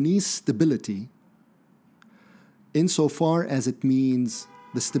Lebanese stability, insofar as it means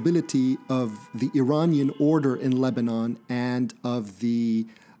the stability of the Iranian order in Lebanon and of the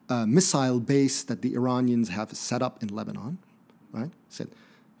missile base that the Iranians have set up in Lebanon, right? Said,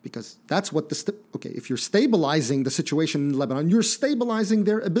 because that's what if you're stabilizing the situation in Lebanon, you're stabilizing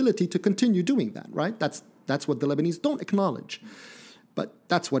their ability to continue doing that, right? That's what the Lebanese don't acknowledge, but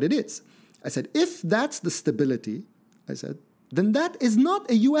that's what it is. I said, if that's the stability, I said, then that is not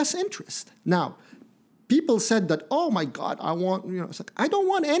a U.S. interest. Now, people said that, oh my God, I want, it's like, I don't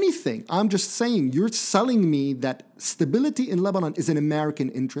want anything. I'm just saying, you're selling me that stability in Lebanon is an American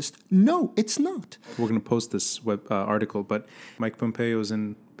interest. No, it's not. We're going to post this article, but Mike Pompeo is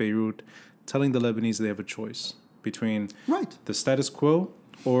in Beirut telling the Lebanese they have a choice between the status quo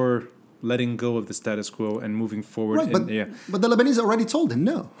or letting go of the status quo and moving forward. Right, but the Lebanese already told him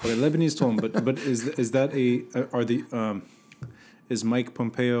no. Okay, Lebanese told him, but is Mike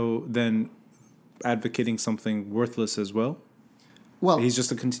Pompeo then advocating something worthless as well? Well, he's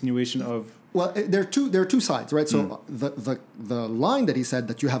just a continuation of. Well, there are two sides, right? So the line that he said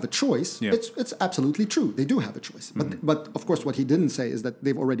that you have a choice, it's absolutely true. They do have a choice, but of course, what he didn't say is that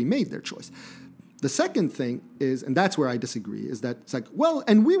they've already made their choice. The second thing is, and that's where I disagree, is that it's like, well,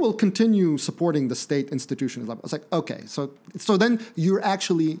 and we will continue supporting the state institution. It's like, okay, so then you're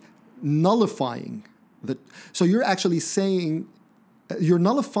actually nullifying the. So you're actually saying. You're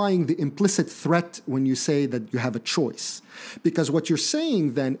nullifying the implicit threat when you say that you have a choice. Because what you're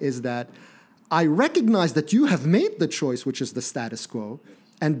saying then is that I recognize that you have made the choice, which is the status quo,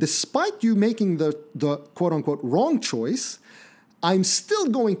 and despite you making the quote-unquote wrong choice, I'm still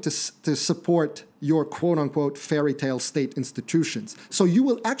going to support your quote-unquote fairy tale state institutions. So you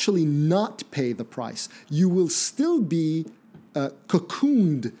will actually not pay the price. You will still be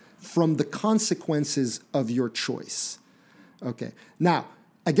cocooned from the consequences of your choice. Okay. Now,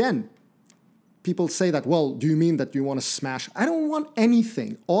 again, people say that, well, do you mean that you want to smash? I don't want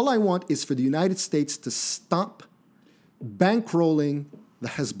anything. All I want is for the United States to stop bankrolling the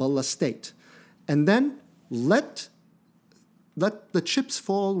Hezbollah state. And then let the chips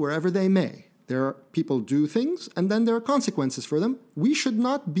fall wherever they may. People do things, and then there are consequences for them. We should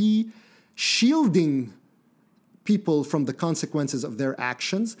not be shielding people from the consequences of their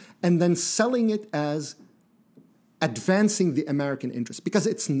actions and then selling it as advancing the American interest, because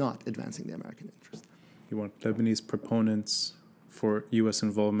it's not advancing the American interest. You want Lebanese proponents for U.S.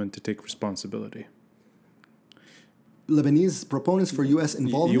 involvement to take responsibility. Lebanese proponents for U.S.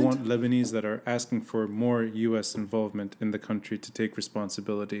 involvement? You want Lebanese that are asking for more U.S. involvement in the country to take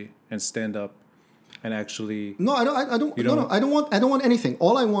responsibility and stand up and actually. No, I don't want anything.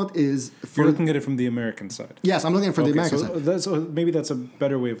 All I want is. You're looking at it from the American side. Yes, I'm looking at it from the American side. Maybe that's a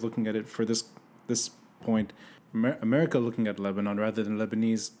better way of looking at it for this point. America looking at Lebanon rather than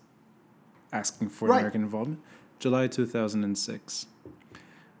Lebanese asking for American involvement. July 2006.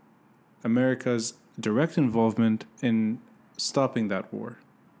 America's direct involvement in stopping that war.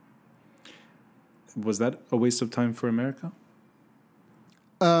 Was that a waste of time for America?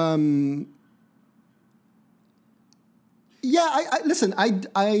 Yeah, listen,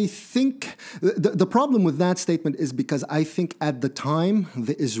 I think the problem with that statement is because I think at the time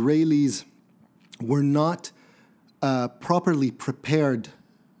the Israelis were not properly prepared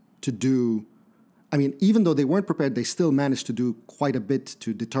to do. I mean, even though they weren't prepared, they still managed to do quite a bit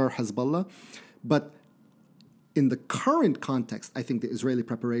to deter Hezbollah. But in the current context, I think the Israeli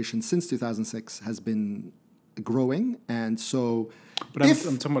preparation since 2006 has been growing. And so... But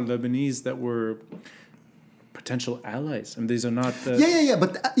I'm talking about Lebanese that were potential allies. I mean, these are not...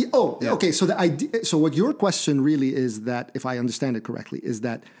 But, okay. So the idea... So what your question really is that, if I understand it correctly, is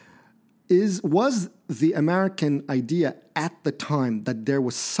that was the American idea at the time that there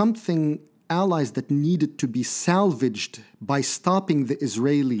was something allies that needed to be salvaged by stopping the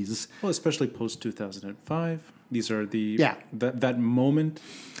Israelis. Well, especially post 2005. These are that moment.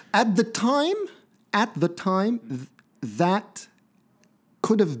 At the time, that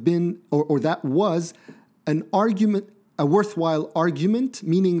could have been, or that was an argument, a worthwhile argument,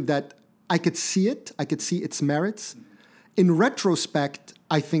 meaning that I could see it, I could see its merits. In retrospect,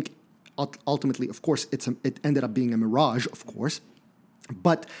 I think ultimately, of course, it ended up being a mirage, of course,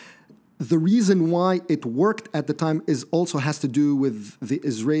 but the reason why it worked at the time also has to do with the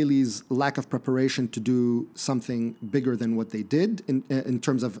Israelis' lack of preparation to do something bigger than what they did in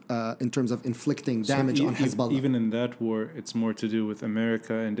terms of inflicting damage on Hezbollah. Even in that war, it's more to do with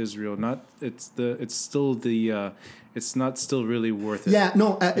America and Israel. It's not still really worth it. Yeah,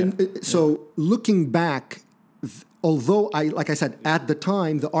 no. So looking back, although like I said, at the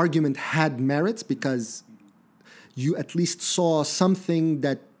time the argument had merits because you at least saw something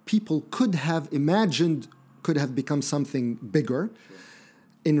that people could have imagined could have become something bigger. Sure.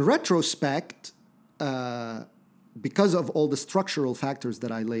 In retrospect, because of all the structural factors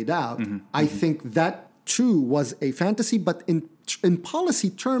that I laid out, I think that too was a fantasy. But in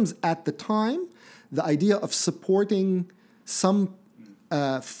policy terms at the time, the idea of supporting some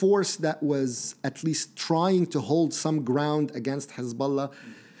force that was at least trying to hold some ground against Hezbollah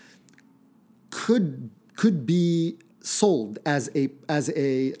could be sold as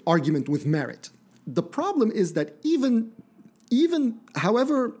a argument with merit. The problem is that even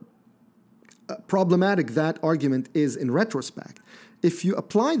however problematic that argument is in retrospect, if you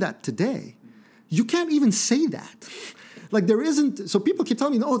apply that today, you can't even say that. Like there isn't. So people keep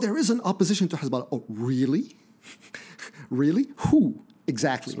telling me, "Oh, there is an opposition to Hezbollah." Oh, really? Really? Who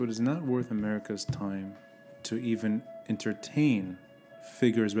exactly? So it is not worth America's time to even entertain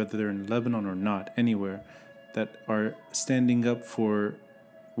figures, whether they're in Lebanon or not, anywhere, that are standing up for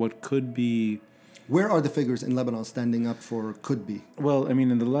what could be... Where are the figures in Lebanon standing up for could be? Well, I mean,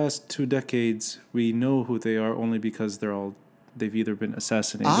 in the last 2 decades, we know who they are only because they've either been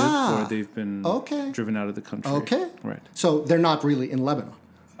assassinated or they've been driven out of the country. Okay. Right. So they're not really in Lebanon.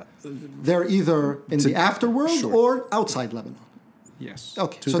 They're either in the afterworld or outside Lebanon. Yes.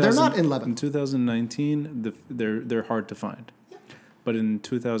 Okay. So they're not in Lebanon. In 2019, they're hard to find. But in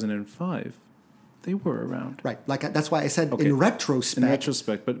 2005... they were around. Right. Like that's why I said in retrospect. In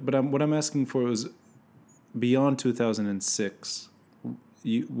retrospect. But what I'm asking for is beyond 2006,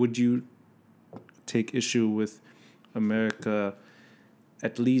 would you take issue with America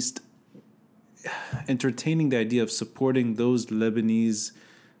at least entertaining the idea of supporting those Lebanese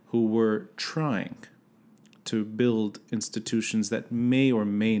who were trying to build institutions that may or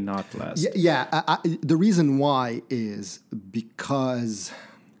may not last? The reason why is because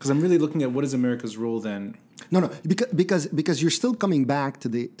I'm really looking at what is America's role then. No, because you're still coming back to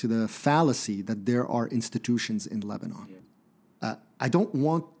the fallacy that there are institutions in Lebanon. I don't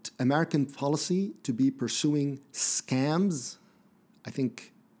want American policy to be pursuing scams. I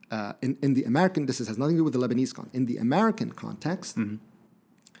think in the American, this has nothing to do with the Lebanese context. In the American context,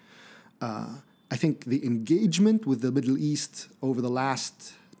 I think the engagement with the Middle East over the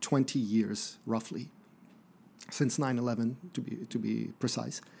last 20 years, roughly, since 9/11, to be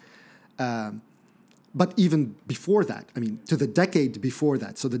precise, But even before that, I mean, to the decade before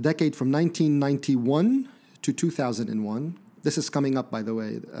that, so the decade from 1991 to 2001, this is coming up, by the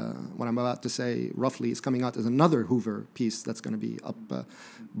way, what I'm about to say roughly is coming out as another Hoover piece that's going to be up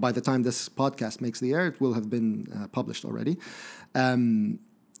by the time this podcast makes the air. It will have been published already.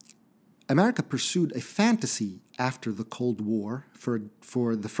 America pursued a fantasy after the Cold War for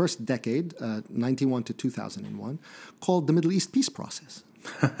the first decade, 91 to 2001, called the Middle East Peace Process.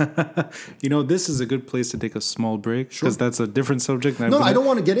 This is a good place to take a small break because that's a different subject. No, I don't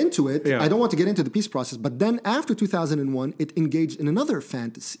want to get into it. Yeah. I don't want to get into the peace process. But then after 2001, it engaged in another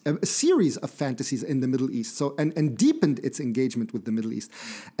fantasy, a series of fantasies in the Middle East. So and deepened its engagement with the Middle East.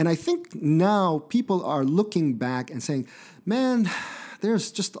 And I think now people are looking back and saying, man,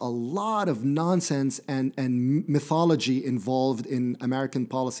 there's just a lot of nonsense and mythology involved in American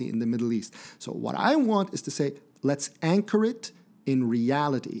policy in the Middle East. So what I want is to say, let's anchor it in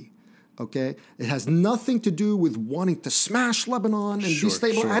reality, okay? It has nothing to do with wanting to smash Lebanon and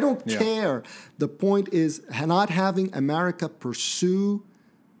destabilize. I don't care. The point is not having America pursue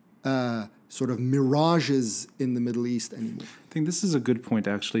sort of mirages in the Middle East anymore. I think this is a good point,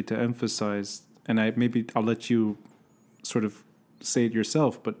 actually, to emphasize, and I'll let you sort of say it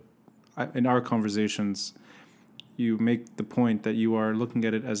yourself, but in our conversations, you make the point that you are looking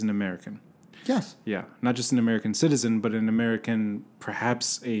at it as an American. Yes. Yeah, not just an American citizen, but an American,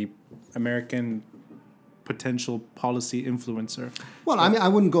 perhaps a American potential policy influencer. Well, I mean, I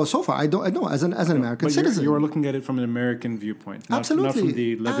wouldn't go so far. I don't know as an American citizen. You are looking at it from an American viewpoint, not from the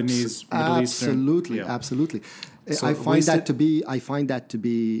Lebanese, Middle Eastern. Absolutely. So I find that to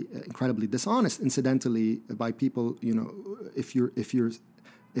be incredibly dishonest. Incidentally, by people, if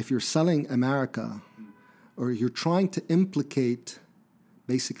you're selling America, or you're trying to implicate,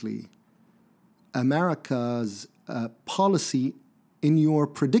 basically, America's policy in your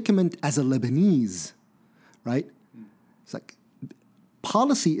predicament as a Lebanese, right? It's like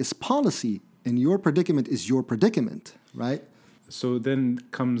policy is policy, and your predicament is your predicament, right? So then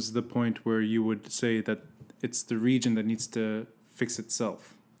comes the point where you would say that it's the region that needs to fix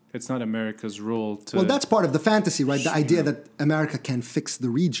itself. It's not America's role to... Well, that's part of the fantasy, right? The idea that America can fix the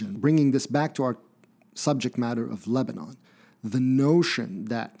region. Bringing this back to our subject matter of Lebanon, the notion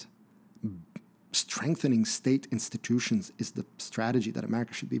that strengthening state institutions is the strategy that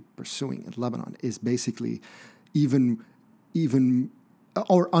America should be pursuing in Lebanon is basically even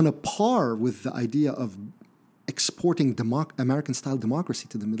or on a par with the idea of exporting American-style democracy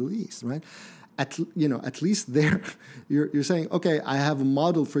to the Middle East, right? At least there, you're saying, okay, I have a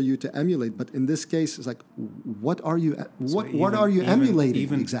model for you to emulate, but in this case, it's like, what are you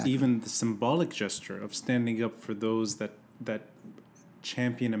emulating exactly? Even the symbolic gesture of standing up for those that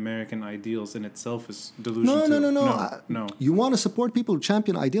champion American ideals in itself is delusional. No. You want to support people who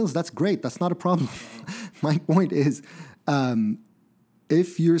champion ideals? That's great. That's not a problem. My point is,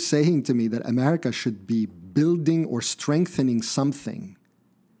 if you're saying to me that America should be building or strengthening something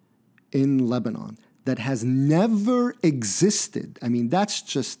in Lebanon that has never existed, I mean, that's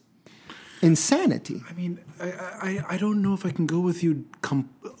just insanity. I mean, I don't know if I can go with you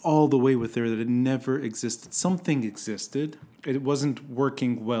all the way with there that it never existed. Something existed. It wasn't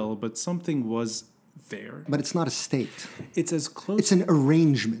working well, but something was there. But it's not a state. It's as close... It's an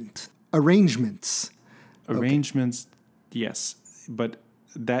arrangement. Arrangements. Arrangements, yes. But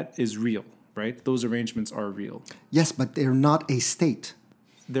that is real, right? Those arrangements are real. Yes, but they're not a state.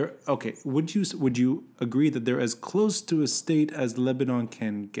 Okay, would you agree that they're as close to a state as Lebanon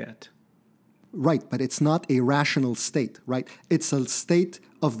can get? Right, but it's not a rational state, right? It's a state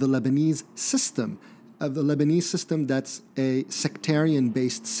of the Lebanese system, that's a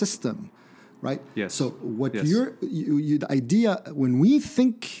sectarian-based system, right? Yes. So the idea, when we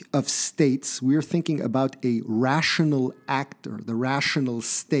think of states, we're thinking about a rational actor, the rational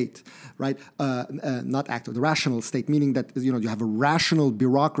state, right? Not actor, the rational state, meaning that, you have a rational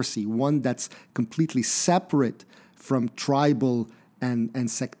bureaucracy, one that's completely separate from tribal and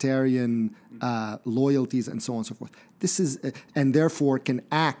sectarian loyalties and so on and so forth. This is, and therefore can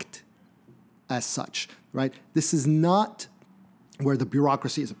act as such, right? This is not where the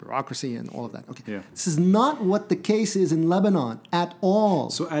bureaucracy is a bureaucracy and all of that. Okay, yeah. This is not what the case is in Lebanon at all.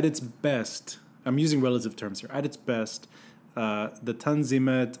 So at its best, I'm using relative terms here, at its best, the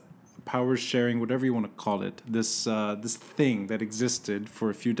Tanzimat, power sharing, whatever you want to call it, this thing that existed for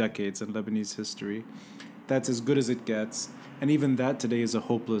a few decades in Lebanese history, that's as good as it gets. And even that today is a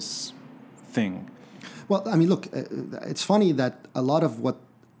hopeless thing. Well, I mean, look, it's funny that a lot of what...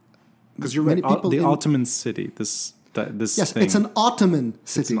 Because you're right, the Ottoman city, this this Yes, thing. it's an Ottoman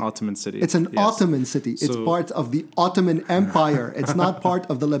city. It's an Ottoman city. It's an Ottoman city. It's So- part of the Ottoman Empire. It's not part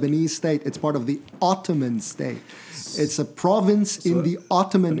of the Lebanese state. It's part of the Ottoman state. It's a province in the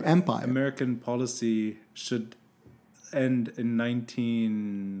Ottoman Empire. American policy should end in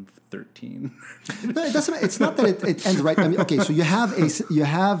 1913. No, it doesn't. It's not that it ends right. I mean, okay, so you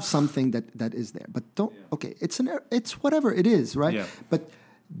have something that is there, but don't. Okay, it's whatever it is, right? Yeah. But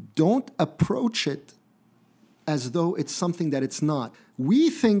don't approach it as though it's something that it's not. We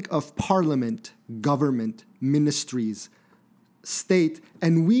think of parliament, government, ministries, state,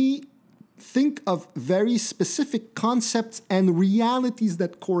 and we think of very specific concepts and realities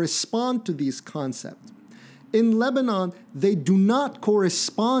that correspond to these concepts. In Lebanon, they do not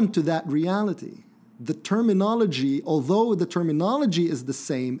correspond to that reality. The terminology, although the terminology is the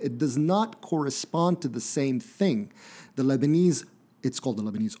same, it does not correspond to the same thing. The Lebanese, it's called the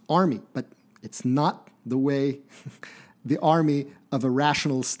Lebanese army, but it's not the way the army of a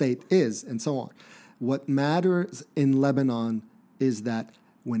rational state is, and so on. What matters in Lebanon is that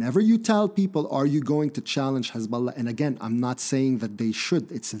whenever you tell people, are you going to challenge Hezbollah? And again, I'm not saying that they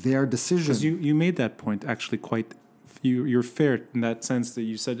should. It's their decision. Because you made that point actually quite... You're fair in that sense that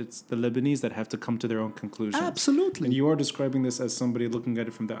you said it's the Lebanese that have to come to their own conclusions. Absolutely. And you are describing this as somebody looking at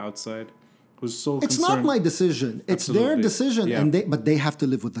it from the outside who's so It's concerned. not my decision. It's their Absolutely. decision, Yeah. but they have to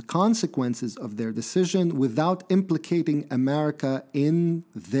live with the consequences of their decision without implicating America in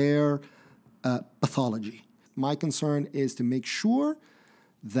their pathology. My concern is to make sure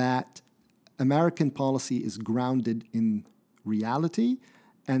that American policy is grounded in reality,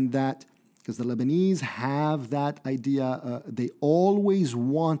 and that, because the Lebanese have that idea, they always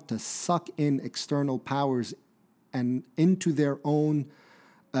want to suck in external powers and into their own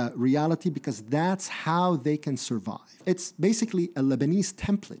reality, because that's how they can survive. It's basically a Lebanese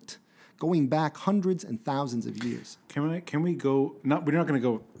template going back hundreds and thousands of years. Can we go... We're not going to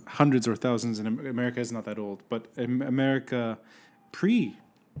go hundreds or thousands, and America is not that old, but America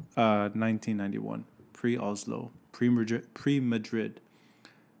pre-1991, pre-Oslo, pre-Madrid,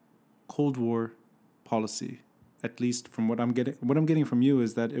 Cold War policy, at least from what I'm getting from you,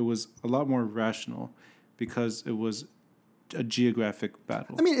 is that it was a lot more rational because it was a geographic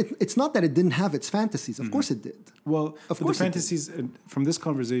battle. I mean, it's not that it didn't have its fantasies. Of course it did. Well, Of the course it fantasies, from this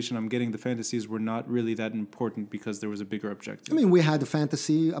conversation, I'm getting the fantasies were not really that important because there was a bigger objective. I mean, we had a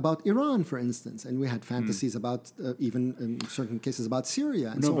fantasy about Iran, for instance, and we had fantasies about, even in certain cases, about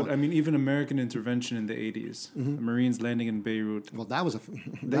Syria and so on. I mean, even American intervention in the 80s, the Marines landing in Beirut. Well, that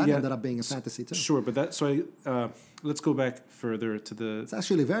ended up being a fantasy too. Sure, but let's go back further to the... It's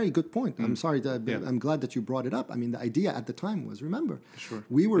actually a very good point. I'm sorry. I'm glad that you brought it up. I mean, the idea at the time was, remember,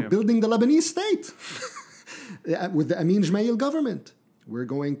 we were building the Lebanese state with the Amin Jmail government. We're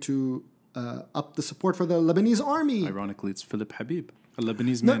going to up the support for the Lebanese army. Ironically, it's Philip Habib, a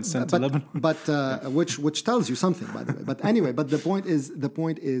Lebanese man sent to Lebanon. But which tells you something, by the way. But anyway, the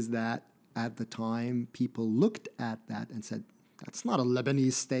point is that at the time, people looked at that and said, that's not a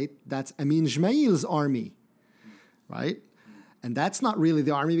Lebanese state. That's Amin Jmail's army, right? And that's not really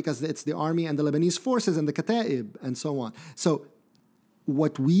the army, because it's the army and the Lebanese forces and the Kata'ib and so on. So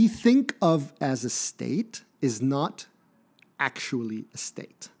what we think of as a state is not actually a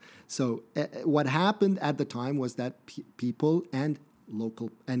state. So what happened at the time was that people and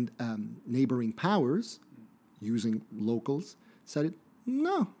local and neighboring powers, using locals, said,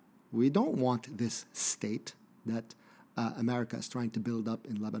 no, we don't want this state that America is trying to build up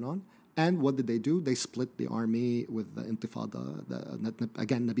in Lebanon. And what did they do? They split the army with the Intifada,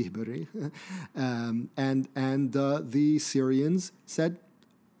 again, Nabih Berri. And the Syrians said,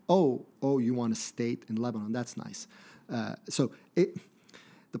 oh, you want a state in Lebanon? That's nice.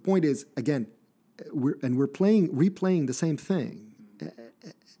 The point is, again, we're replaying the same thing.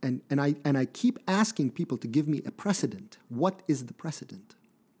 And I keep asking people to give me a precedent. What is the precedent?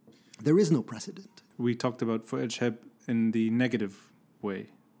 There is no precedent. We talked about Fuad Sheb in the negative way,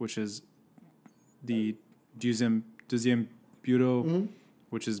 which is the Deuxième Bureau,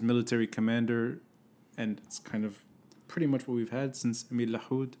 which is military commander, and it's kind of pretty much what we've had since Emil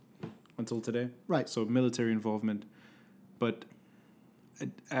Lahoud until today. Right. So military involvement. But,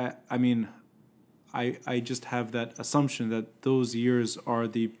 I mean, I just have that assumption that those years are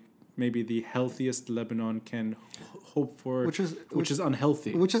maybe the healthiest Lebanon can hope for, which is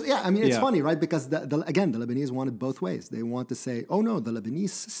unhealthy. It's funny, right? Because again, the Lebanese wanted both ways. They want to say, oh no, the Lebanese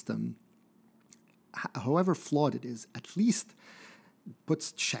system, however flawed it is, at least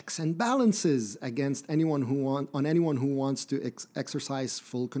puts checks and balances against anyone who wants to exercise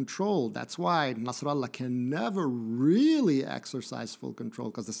full control. That's why Nasrallah can never really exercise full control,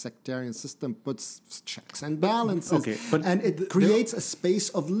 because the sectarian system puts checks and balances, and it creates a space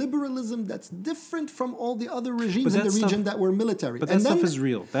of liberalism that's different from all the other regimes in the region that were military. But that stuff is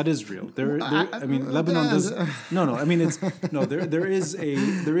real. That is real. Lebanon does.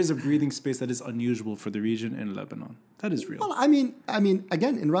 There is a breathing space that is unusual for the region in Lebanon. That is real. Well, I mean,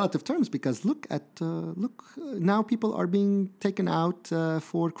 again, in relative terms, because look now people are being taken out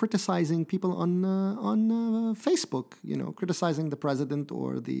for criticizing people on Facebook, criticizing the president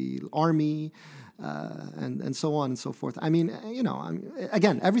or the army, and so on and so forth. I mean,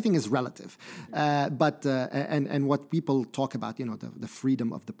 again, everything is relative, but what people talk about, the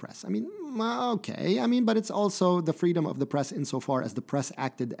freedom of the press. I mean, okay, but it's also the freedom of the press insofar as the press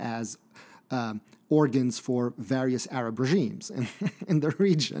acted as organs for various Arab regimes in the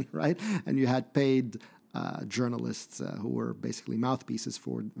region, right? And you had paid journalists who were basically mouthpieces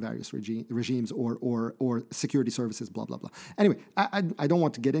for various regimes or security services, blah, blah, blah. Anyway, I don't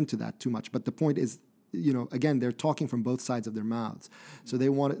want to get into that too much, but the point is, again, they're talking from both sides of their mouths. So they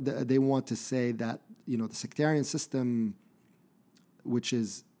want to say that, the sectarian system, which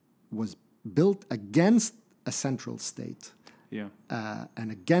was built against a central state,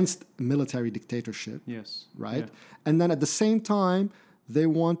 and against military dictatorship. Yes. Right? Yeah. And then at the same time, they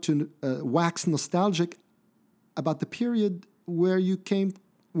want to wax nostalgic about the period where you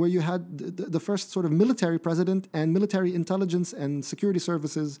had the first sort of military president and military intelligence and security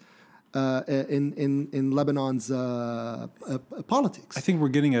services in Lebanon's politics. I think we're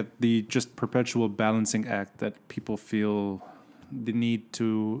getting at the just perpetual balancing act that people feel the need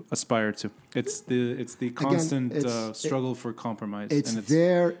to aspire to. It's the constant struggle for compromise. It's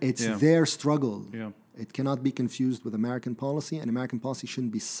their struggle. Yeah. It cannot be confused with American policy, and American policy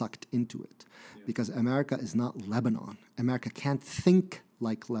shouldn't be sucked into it, because America is not Lebanon. America can't think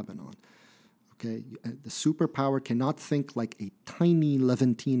like Lebanon. Okay, the superpower cannot think like a tiny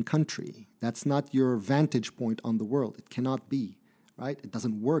Levantine country. That's not your vantage point on the world. It cannot be, right? It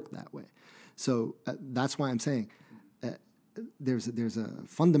doesn't work that way. So that's why I'm saying there's a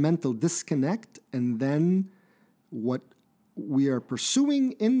fundamental disconnect, and then what we are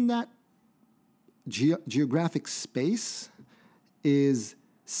pursuing in that geographic space is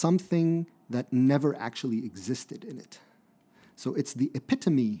something that never actually existed in it. So it's the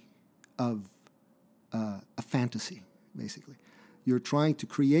epitome of a fantasy, basically. You're trying to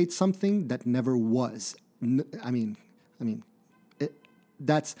create something that never was.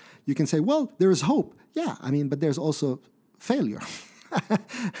 That's, you can say, well, there is hope. Yeah, but there's also failure.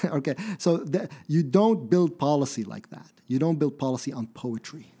 Okay, so you don't build policy like that. You don't build policy on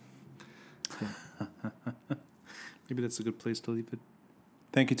poetry. Okay. Maybe that's a good place to leave it.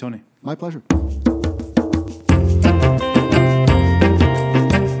 Thank you, Tony. My pleasure.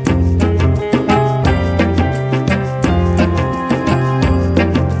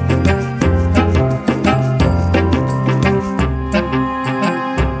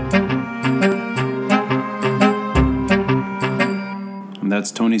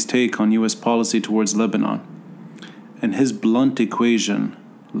 That's Tony's take on U.S. policy towards Lebanon. And his blunt equation,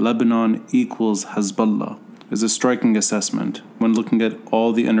 Lebanon equals Hezbollah, is a striking assessment when looking at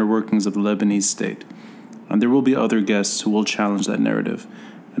all the inner workings of the Lebanese state. And there will be other guests who will challenge that narrative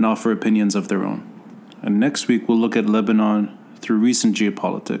and offer opinions of their own. And next week we'll look at Lebanon through recent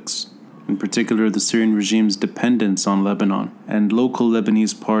geopolitics, in particular the Syrian regime's dependence on Lebanon and local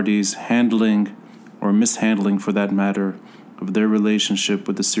Lebanese parties handling, or mishandling for that matter, of their relationship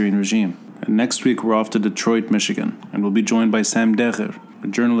with the Syrian regime. And next week we're off to Detroit, Michigan, and we'll be joined by Sam Degher, a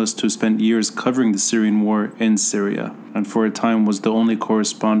journalist who spent years covering the Syrian war in Syria, and for a time was the only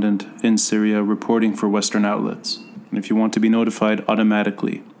correspondent in Syria reporting for Western outlets. And if you want to be notified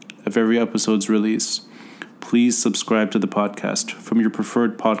automatically of every episode's release, please subscribe to the podcast from your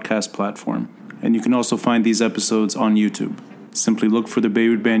preferred podcast platform. And you can also find these episodes on YouTube. Simply look for the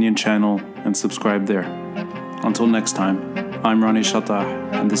Beirut Banyan channel and subscribe there. Until next time, I'm Ronnie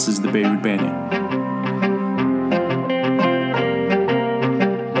Shatah, and this is the Beirut Banyan.